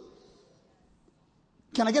misunderstood.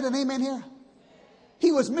 Can I get an amen here?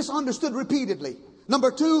 He was misunderstood repeatedly.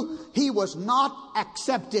 Number 2, he was not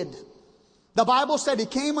accepted. The Bible said he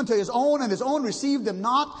came unto his own, and his own received him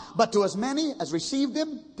not. But to as many as received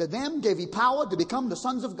him, to them gave he power to become the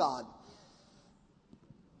sons of God.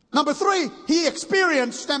 Number 3, he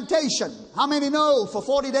experienced temptation. How many know for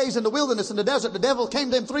 40 days in the wilderness, in the desert, the devil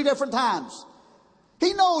came to him 3 different times?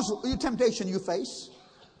 He knows the temptation you face.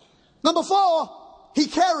 Number 4, he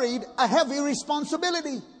carried a heavy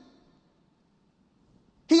responsibility.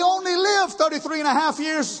 He only lived 33 and a half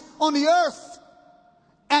years on the earth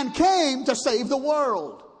and came to save the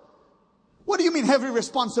world. What do you mean heavy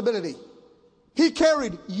responsibility? He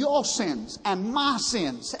carried your sins and my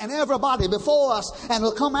sins and everybody before us and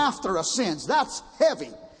will come after us sins. That's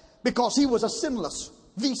heavy because he was the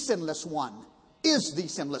sinless one, is the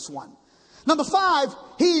sinless one. Number 5,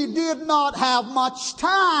 he did not have much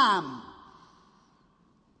time.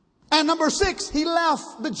 And number 6, he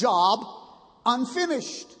left the job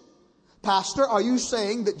unfinished. Pastor, are you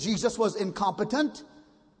saying that Jesus was incompetent?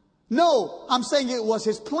 No, I'm saying it was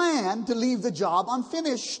his plan to leave the job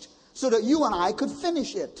unfinished so that you and I could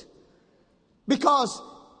finish it. Because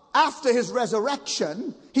after his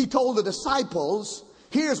resurrection, he told the disciples,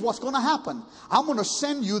 here's what's going to happen. I'm going to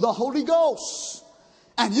send you the Holy Ghost.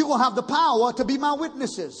 And you're going to have the power to be my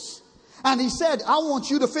witnesses. And he said, I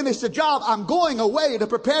want you to finish the job. I'm going away to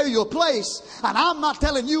prepare you a place. And I'm not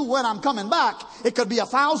telling you when I'm coming back. It could be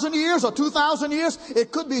 1,000 years or 2,000 years.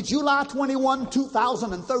 It could be July 21,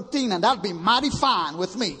 2013. And that'd be mighty fine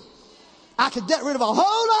with me. I could get rid of a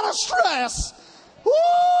whole lot of stress. Woo!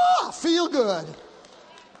 I feel good.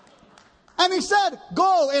 And he said,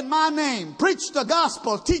 go in my name, preach the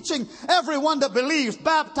gospel, teaching everyone that believes,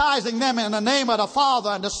 baptizing them in the name of the Father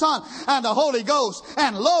and the Son and the Holy Ghost.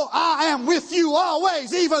 And lo, I am with you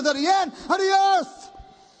always, even to the end of the earth.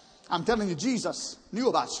 I'm telling you, Jesus knew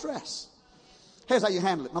about stress. Here's how you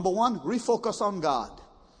handle it. Number one, refocus on God.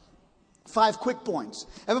 5 quick points.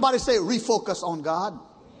 Everybody say, refocus on God.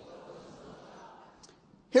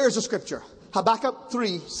 Here's the scripture. Habakkuk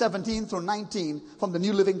 3:17 through 19 from the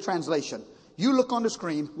New Living Translation. You look on the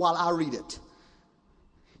screen while I read it.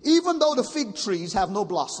 Even though the fig trees have no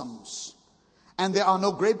blossoms and there are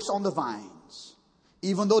no grapes on the vines,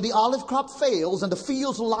 even though the olive crop fails and the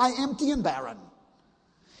fields lie empty and barren,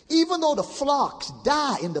 even though the flocks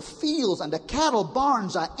die in the fields and the cattle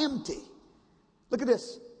barns are empty. Look at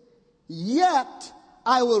this. Yet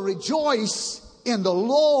I will rejoice in the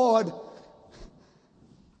Lord.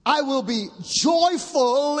 I will be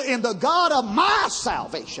joyful in the God of my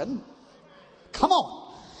salvation. Come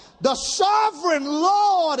on. The sovereign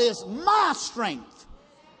Lord is my strength.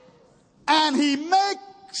 And he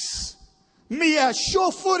makes me as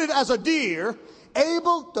sure-footed as a deer,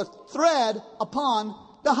 able to tread upon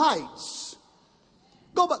the heights.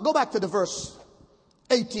 Go back to the verse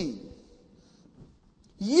 18.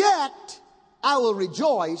 Yet I will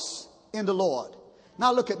rejoice in the Lord.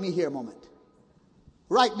 Now look at me here a moment.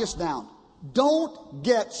 Write this down. Don't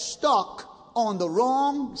get stuck on the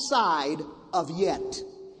wrong side of yet.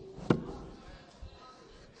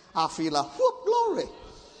 I feel a whoop glory.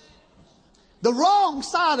 The wrong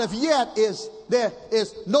side of yet is there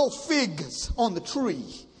is no figs on the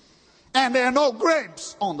tree. And there are no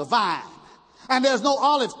grapes on the vine. And there's no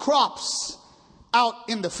olive crops out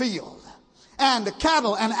in the field. And the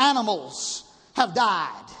cattle and animals have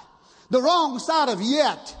died. The wrong side of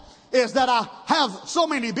yet is that I have so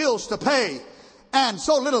many bills to pay and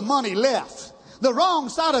so little money left. The wrong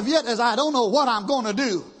side of yet is I don't know what I'm going to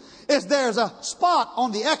do. Is there's a spot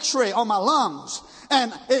on the x-ray on my lungs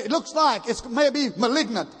and it looks like it's maybe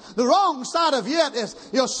malignant. The wrong side of yet is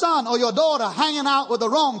your son or your daughter hanging out with the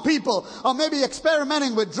wrong people, or maybe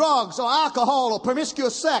experimenting with drugs or alcohol or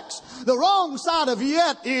promiscuous sex. The wrong side of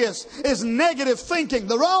yet is negative thinking.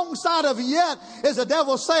 The wrong side of yet is the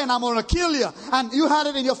devil saying, I'm going to kill you. And you had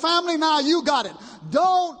it in your family, now you got it.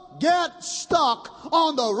 Don't get stuck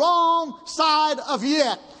on the wrong side of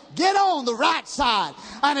yet. Get on the right side.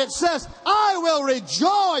 And it says, I will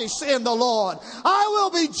rejoice in the Lord. I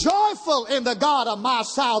will be joyful in the God of my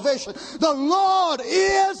salvation. The Lord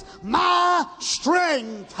is my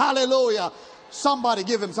strength. Hallelujah. Somebody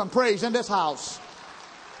give him some praise in this house.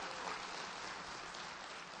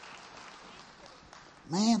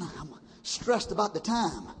 Man, I'm stressed about the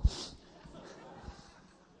time.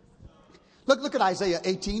 Look at Isaiah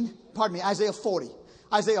 40.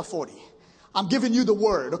 Isaiah 40. I'm giving you the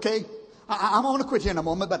word, okay? I'm going to quit here in a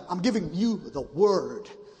moment, but I'm giving you the word.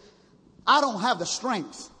 I don't have the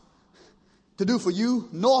strength to do for you,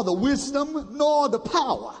 nor the wisdom, nor the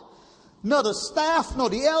power, nor the staff, nor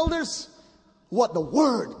the elders, what the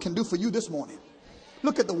word can do for you this morning.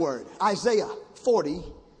 Look at the word. Isaiah 40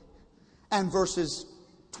 and verses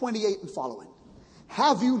 28 and following.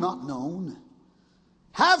 Have you not known?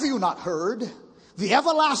 Have you not heard? The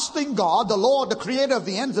everlasting God, the Lord, the creator of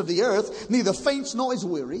the ends of the earth, neither faints nor is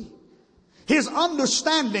weary. His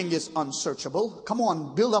understanding is unsearchable. Come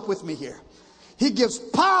on, build up with me here. He gives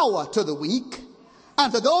power to the weak,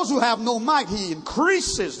 and to those who have no might, he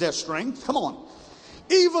increases their strength. Come on.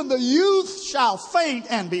 Even the youth shall faint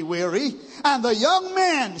and be weary, and the young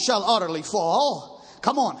men shall utterly fall.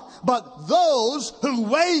 Come on. But those who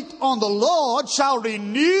wait on the Lord shall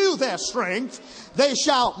renew their strength. They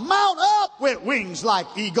shall mount up with wings like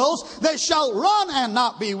eagles. They shall run and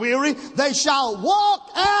not be weary. They shall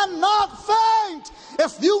walk and not faint.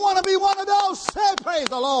 If you want to be one of those, say praise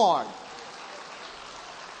the Lord.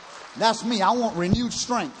 That's me. I want renewed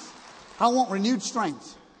strength. I want renewed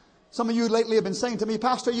strength. Some of you lately have been saying to me,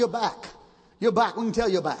 Pastor, you're back. You're back. We can tell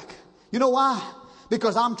you're back. You know why?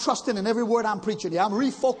 Because I'm trusting in every word I'm preaching here. I'm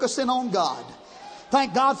refocusing on God.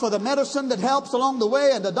 Thank God for the medicine that helps along the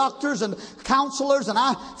way, and the doctors and counselors. And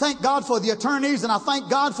I thank God for the attorneys, and I thank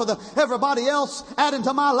God for everybody else adding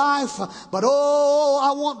to my life. But oh,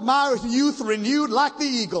 I want my youth renewed like the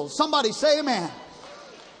eagles. Somebody say amen.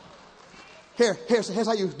 Here's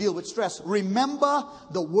how you deal with stress. Remember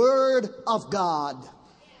the Word of God.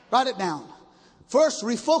 Write it down. First,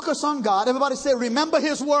 refocus on God. Everybody say, remember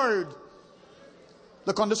His Word.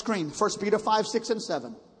 Look on the screen. 1 Peter 5, 6, and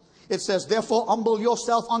 7. It says, therefore, humble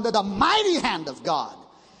yourself under the mighty hand of God,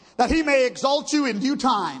 that He may exalt you in due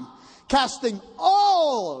time, casting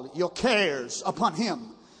all your cares upon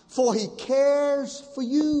Him, for He cares for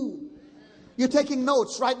you. You're taking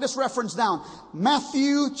notes. Write this reference down.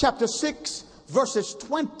 Matthew chapter 6, verses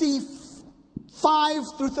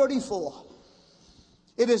 25 through 34.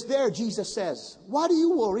 It is there Jesus says, why do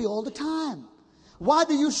you worry all the time? Why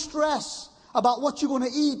do you stress about what you're going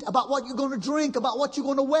to eat, about what you're going to drink, about what you're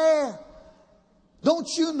going to wear? Don't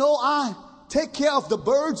you know I take care of the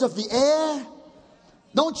birds of the air?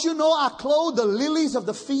 Don't you know I clothe the lilies of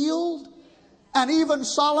the field? And even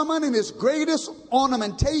Solomon, in his greatest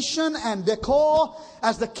ornamentation and decor,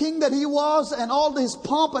 as the king that he was, and all his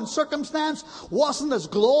pomp and circumstance, wasn't as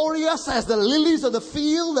glorious as the lilies of the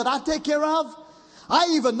field that I take care of. I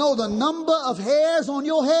even know the number of hairs on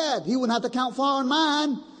your head. He wouldn't have to count for on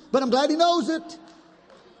mine, but I'm glad he knows it.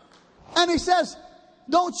 And he says,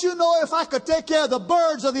 don't you know if I could take care of the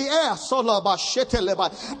birds of the air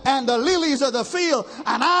and the lilies of the field,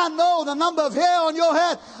 and I know the number of hair on your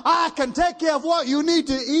head, I can take care of what you need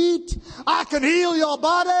to eat. I can heal your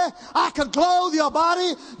body. I can clothe your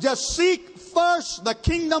body. Just seek first the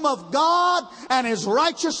kingdom of God and His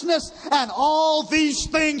righteousness, and all these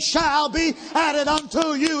things shall be added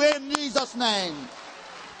unto you in Jesus' name.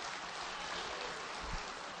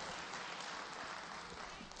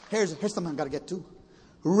 Here's something I've got to get to.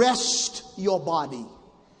 Rest your body.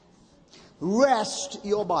 Rest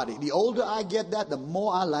your body. The older I get that, the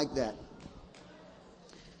more I like that.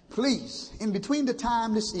 Please, in between the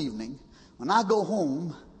time this evening, when I go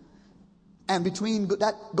home, and between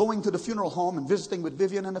that going to the funeral home and visiting with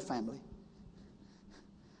Vivian and the family,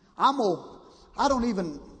 I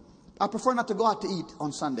prefer not to go out to eat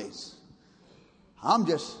on Sundays. I'm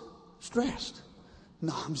just stressed.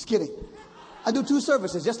 No, I'm just kidding. I do 2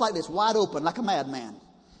 services just like this, wide open, like a madman.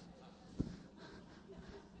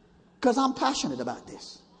 Because I'm passionate about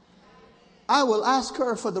this. I will ask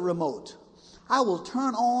her for the remote. I will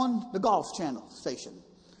turn on the Golf Channel station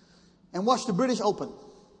and watch the British Open.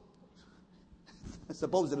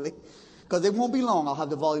 Supposedly. Because it won't be long. I'll have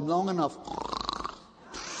the volume long enough.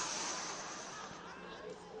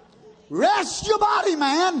 Rest your body,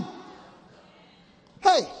 man.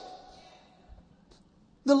 Hey.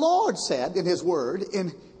 The Lord said in His Word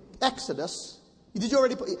in Exodus, did you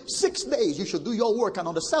already put 6 days you shall do your work, and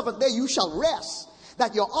on the 7th day you shall rest,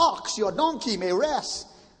 that your ox, your donkey may rest.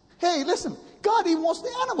 Hey, listen, God even wants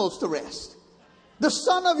the animals to rest. The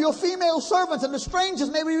son of your female servants and the strangers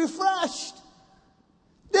may be refreshed.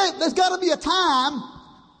 There's got to be a time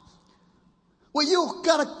where you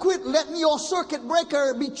got to quit letting your circuit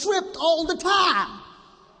breaker be tripped all the time.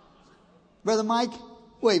 Brother Mike,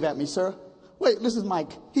 wave at me, sir. Wait, this is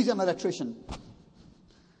Mike. He's an electrician.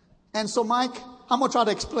 And so, Mike, I'm going to try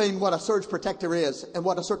to explain what a surge protector is and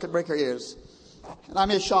what a circuit breaker is. And I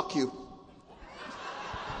may shock you.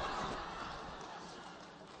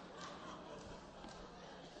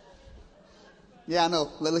 Yeah, I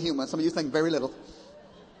know, little human. Some of you think very little.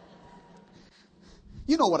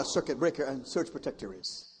 You know what a circuit breaker and surge protector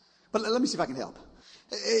is. But let me see if I can help.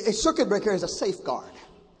 A circuit breaker is a safeguard.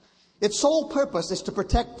 Its sole purpose is to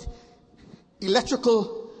protect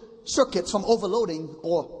electrical circuits from overloading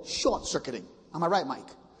or short circuiting. Am I right, Mike?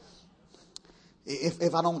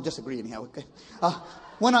 If I don't disagree anyhow, okay?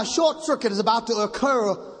 When a short circuit is about to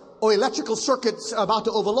occur or electrical circuits are about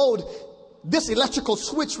to overload, this electrical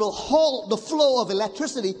switch will halt the flow of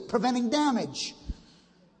electricity, preventing damage.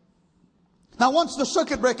 Now, once the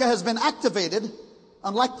circuit breaker has been activated,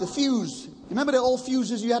 unlike the fuse, remember the old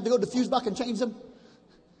fuses you had to go to the fuse box and change them?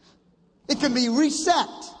 It can be reset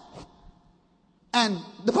and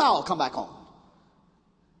the power will come back on.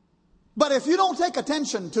 But if you don't take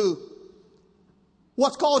attention to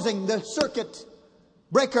what's causing the circuit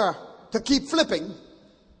breaker to keep flipping,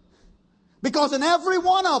 because in every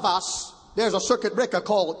one of us, there's a circuit breaker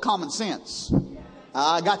called common sense.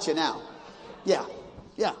 I got you now. Yeah.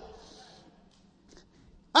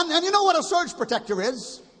 And you know what a surge protector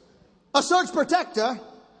is? A surge protector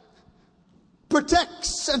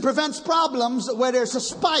protects and prevents problems where there's a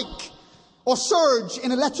spike or surge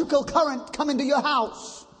in electrical current coming to your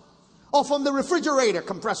house, or from the refrigerator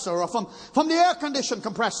compressor, or from the air conditioning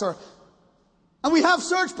compressor. And we have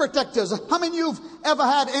surge protectors. How many of you've ever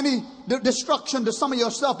had any destruction to some of your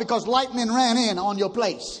stuff because lightning ran in on your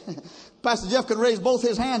place? Pastor Jeff can raise both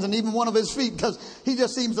his hands and even one of his feet because he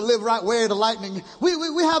just seems to live right where the lightning.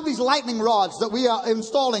 We have these lightning rods that we are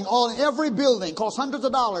installing all in every building. Cost hundreds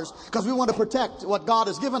of dollars because we want to protect what God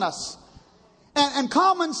has given us. And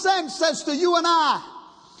common sense says to you and I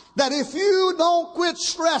that if you don't quit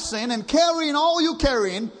stressing and carrying all you're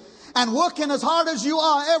carrying and working as hard as you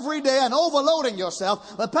are every day and overloading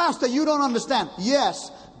yourself, but Pastor, you don't understand.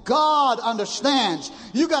 Yes, God understands.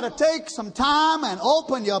 You got to take some time and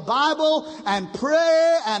open your Bible and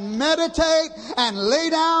pray and meditate and lay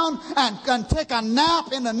down and take a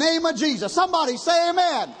nap in the name of Jesus. Somebody say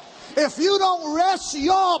amen. If you don't rest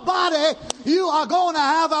your body, you are going to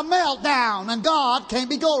have a meltdown and God can't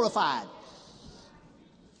be glorified.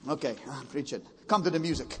 Okay, I'm preaching. Come to the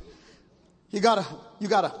music. You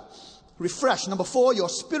gotta refresh. Number 4, your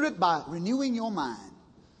spirit by renewing your mind.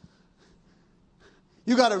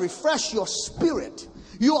 You got to refresh your spirit.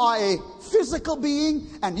 You are a physical being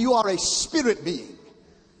and you are a spirit being.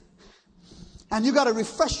 And you got to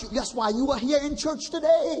refresh. That's why you are here in church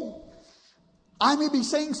today. I may be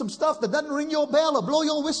saying some stuff that doesn't ring your bell or blow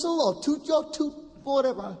your whistle or toot your toot or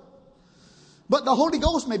whatever. But the Holy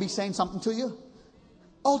Ghost may be saying something to you.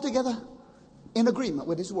 Altogether in agreement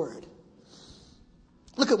with His Word.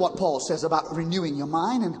 Look at what Paul says about renewing your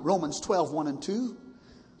mind in Romans 12, 1 and 2.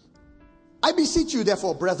 I beseech you,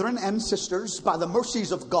 therefore, brethren and sisters, by the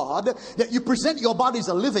mercies of God, that you present your bodies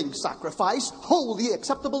a living sacrifice, wholly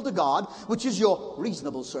acceptable to God, which is your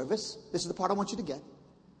reasonable service. This is the part I want you to get.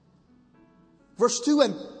 Verse 2,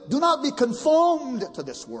 and do not be conformed to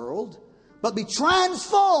this world, but be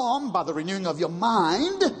transformed by the renewing of your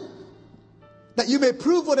mind, that you may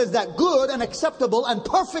prove what is that good and acceptable and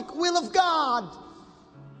perfect will of God.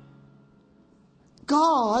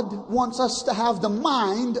 God wants us to have the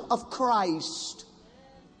mind of Christ.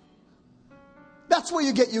 That's where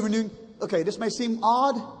you get your renewing. Okay, this may seem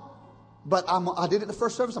odd, but I did it in the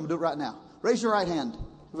first service. I'm going to do it right now. Raise your right hand.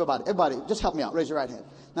 Everybody, just help me out. Raise your right hand.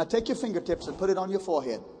 Now take your fingertips and put it on your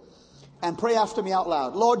forehead. And pray after me out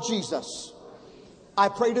loud. Lord Jesus, I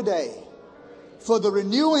pray today for the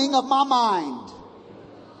renewing of my mind.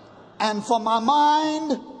 And for my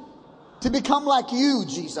mind to become like you,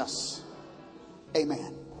 Jesus.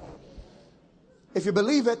 Amen. If you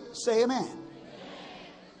believe it, say amen.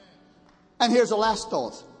 And here's the last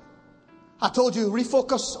thought. I told you,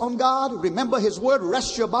 refocus on God, remember His Word,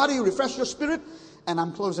 rest your body, refresh your spirit. And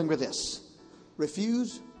I'm closing with this.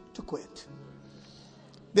 Refuse to quit.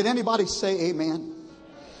 Did anybody say amen?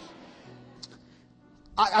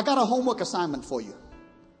 I got a homework assignment for you.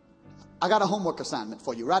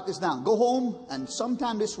 Write this down. Go home and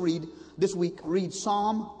sometime this week, read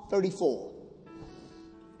Psalm 34.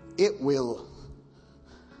 It will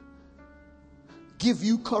give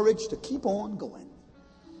you courage to keep on going.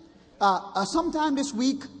 Sometime this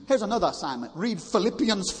week, here's another assignment. Read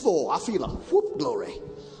Philippians 4. I feel a whoop glory.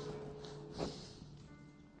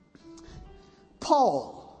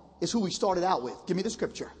 Paul is who we started out with. Give me the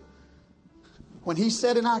scripture. When he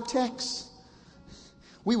said in our text,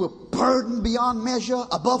 we were burdened beyond measure,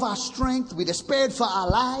 above our strength. We despaired for our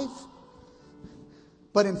life.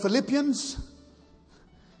 But in Philippians,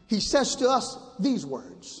 he says to us these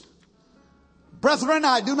words. Brethren,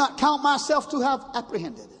 I do not count myself to have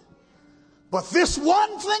apprehended. But this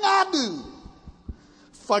one thing I do,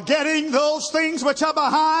 forgetting those things which are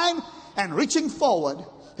behind and reaching forward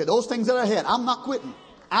to those things that are ahead. I'm not quitting.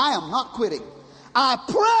 I am not quitting. I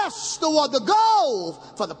press toward the goal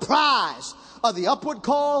for the prize of the upward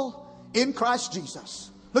call in Christ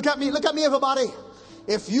Jesus. Look at me, everybody.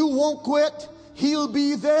 If you won't quit, He'll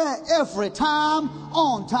be there every time,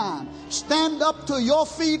 on time. Stand up to your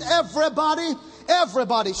feet, everybody.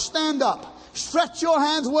 Everybody stand up. Stretch your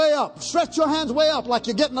hands way up. Stretch your hands way up like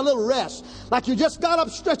you're getting a little rest. Like you just got up,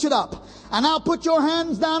 stretch it up. And now put your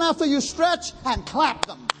hands down after you stretch and clap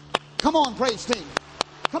them. Come on, praise team.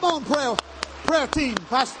 Come on, prayer team.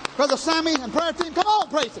 Pastor, Brother Sammy and prayer team. Come on,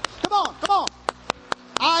 praise team. Come on.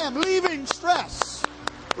 I am leaving stress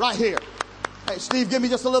right here. Hey, Steve, give me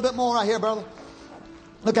just a little bit more right here, brother.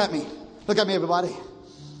 Look at me, everybody.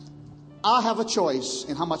 I have a choice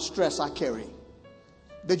in how much stress I carry.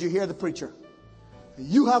 Did you hear the preacher?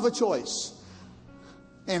 You have a choice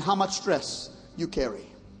in how much stress you carry.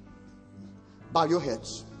 Bow your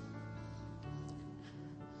heads.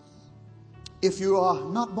 If you are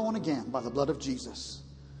not born again by the blood of Jesus,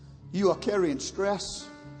 you are carrying stress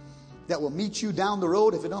that will meet you down the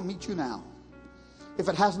road if it don't meet you now. if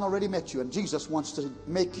it hasn't already met you. And Jesus wants to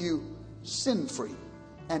make you sin-free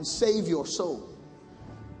and save your soul.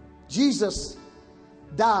 Jesus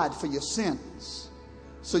died for your sins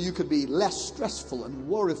so you could be less stressful and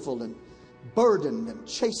worryful and burdened and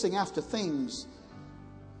chasing after things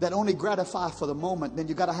that only gratify for the moment. Then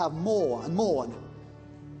you got to have more and more.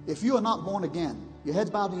 If you are not born again, your head's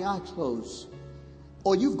bowed and your eyes closed,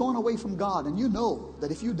 or you've gone away from God and you know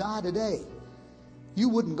that if you die today, you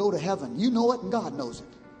wouldn't go to heaven. You know it and God knows it.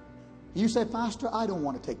 You say, Pastor, I don't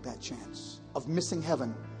want to take that chance of missing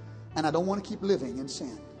heaven, and I don't want to keep living in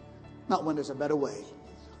sin. Not when there's a better way.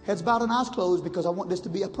 Heads bowed and eyes closed, because I want this to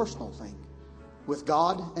be a personal thing with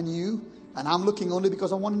God and you, and I'm looking only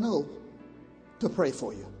because I want to know to pray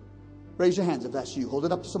for you. Raise your hands if that's you. Hold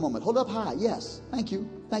it up just a moment. Hold it up high. Yes. Thank you.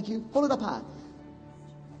 Thank you. Hold it up high.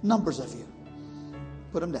 Numbers of you.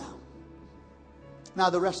 Put them down. Now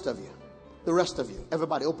the rest of you. The rest of you.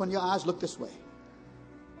 Everybody open your eyes. Look this way.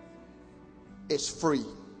 It's free.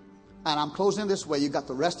 And I'm closing this way. You got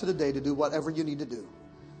the rest of the day to do whatever you need to do.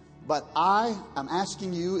 But I am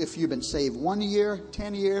asking you, if you've been saved 1 year,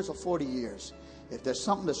 10 years, or 40 years, if there's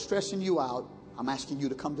something that's stressing you out, I'm asking you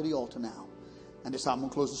to come to the altar now. And this time I'm going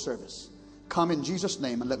to close the service. Come in Jesus'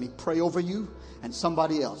 name and let me pray over you and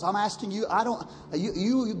somebody else. I'm asking you,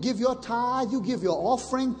 you give your tithe, you give your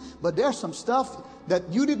offering, but there's some stuff that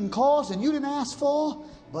you didn't cause and you didn't ask for,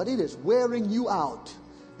 but it is wearing you out.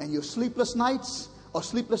 And your sleepless nights or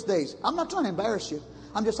sleepless days. I'm not trying to embarrass you.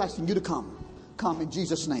 I'm just asking you to come. Come in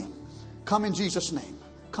Jesus' name. Come in Jesus' name.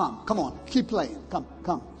 Come. Come on. Keep playing. Come.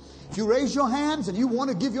 Come. If you raise your hands and you want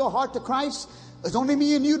to give your heart to Christ, it's only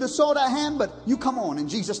me and you that saw that hand, but you come on in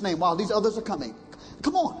Jesus' name while these others are coming.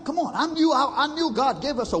 Come on. Come on. I knew God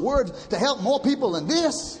gave us a word to help more people than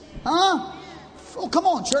this. Huh? Oh, come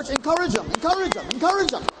on, church. Encourage them. Encourage them. Encourage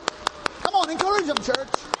them. Come on. Encourage them, church.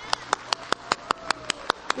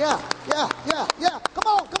 Yeah. Come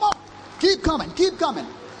on. Come on. Keep coming. Keep coming.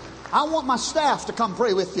 I want my staff to come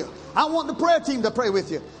pray with you. I want the prayer team to pray with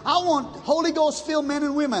you. I want Holy Ghost filled men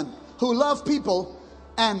and women who love people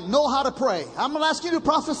and know how to pray. I'm not asking you to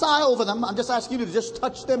prophesy over them. I'm just asking you to just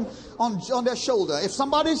touch them on their shoulder. If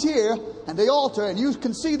somebody's here and they altar and you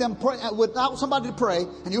can see them pray without somebody to pray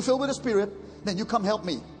and you filled with the Spirit, then you come help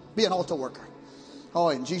me be an altar worker. Oh,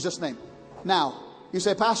 in Jesus' name. Now, you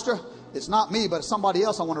say, Pastor, it's not me, but it's somebody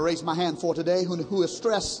else I want to raise my hand for today who is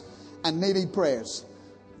stressed and they need prayers.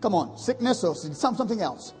 Come on, sickness or something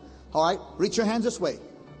else. All right, reach your hands this way.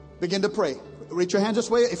 Begin to pray. Reach your hands this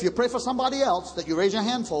way. If you pray for somebody else that you raise your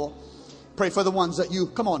hand for, pray for the ones that you,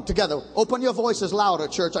 come on, together. Open your voices louder,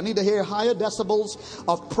 church. I need to hear higher decibels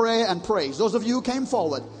of prayer and praise. Those of you who came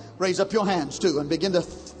forward, raise up your hands too and begin to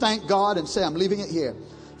thank God and say, I'm leaving it here.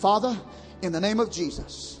 Father, in the name of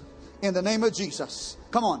Jesus, in the name of Jesus.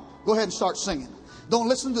 Come on, go ahead and start singing. Don't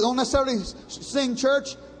necessarily sing,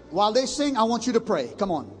 church. While they sing, I want you to pray.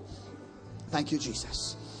 Come on. Thank you,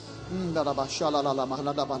 Jesus. Come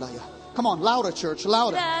on, louder, church,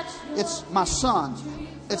 louder. It's my son.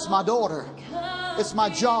 It's my daughter. It's my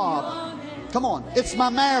job. Come on. It's my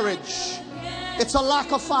marriage. It's a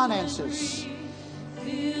lack of finances.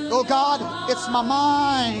 Oh God, it's my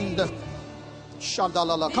mind.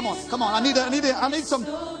 Come on, come on. I need some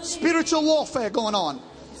spiritual warfare going on.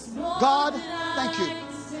 God, thank you.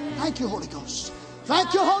 Thank you, Holy Ghost.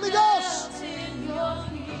 Thank you, Holy Ghost.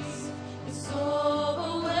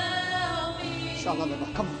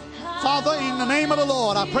 Come on. Father, in the name of the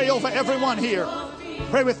Lord, I pray over everyone here.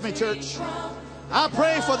 Pray with me, church. I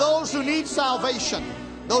pray for those who need salvation.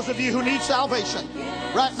 Those of you who need salvation,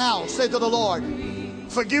 right now, say to the Lord,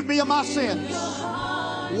 forgive me of my sins.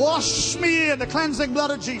 Wash me in the cleansing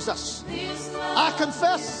blood of Jesus. I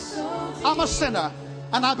confess I'm a sinner,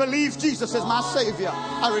 and I believe Jesus is my Savior.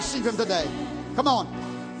 I receive Him today. Come on.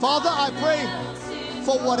 Father, I pray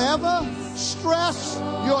for whatever stress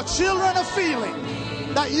your children are feeling,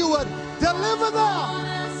 that you would deliver them.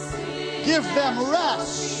 Give them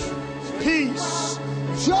rest, peace,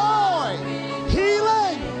 joy,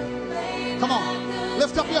 healing. Come on.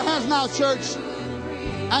 Lift up your hands now, church,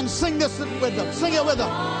 and sing this with them. Sing it with them.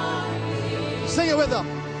 Sing it with them.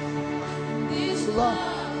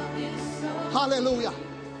 Hallelujah.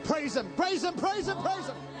 Praise Him, praise Him, praise Him, praise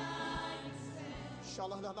Him.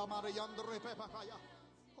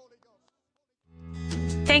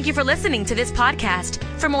 Thank you for listening to this podcast.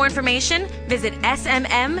 For more information, visit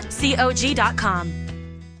smmcog.com.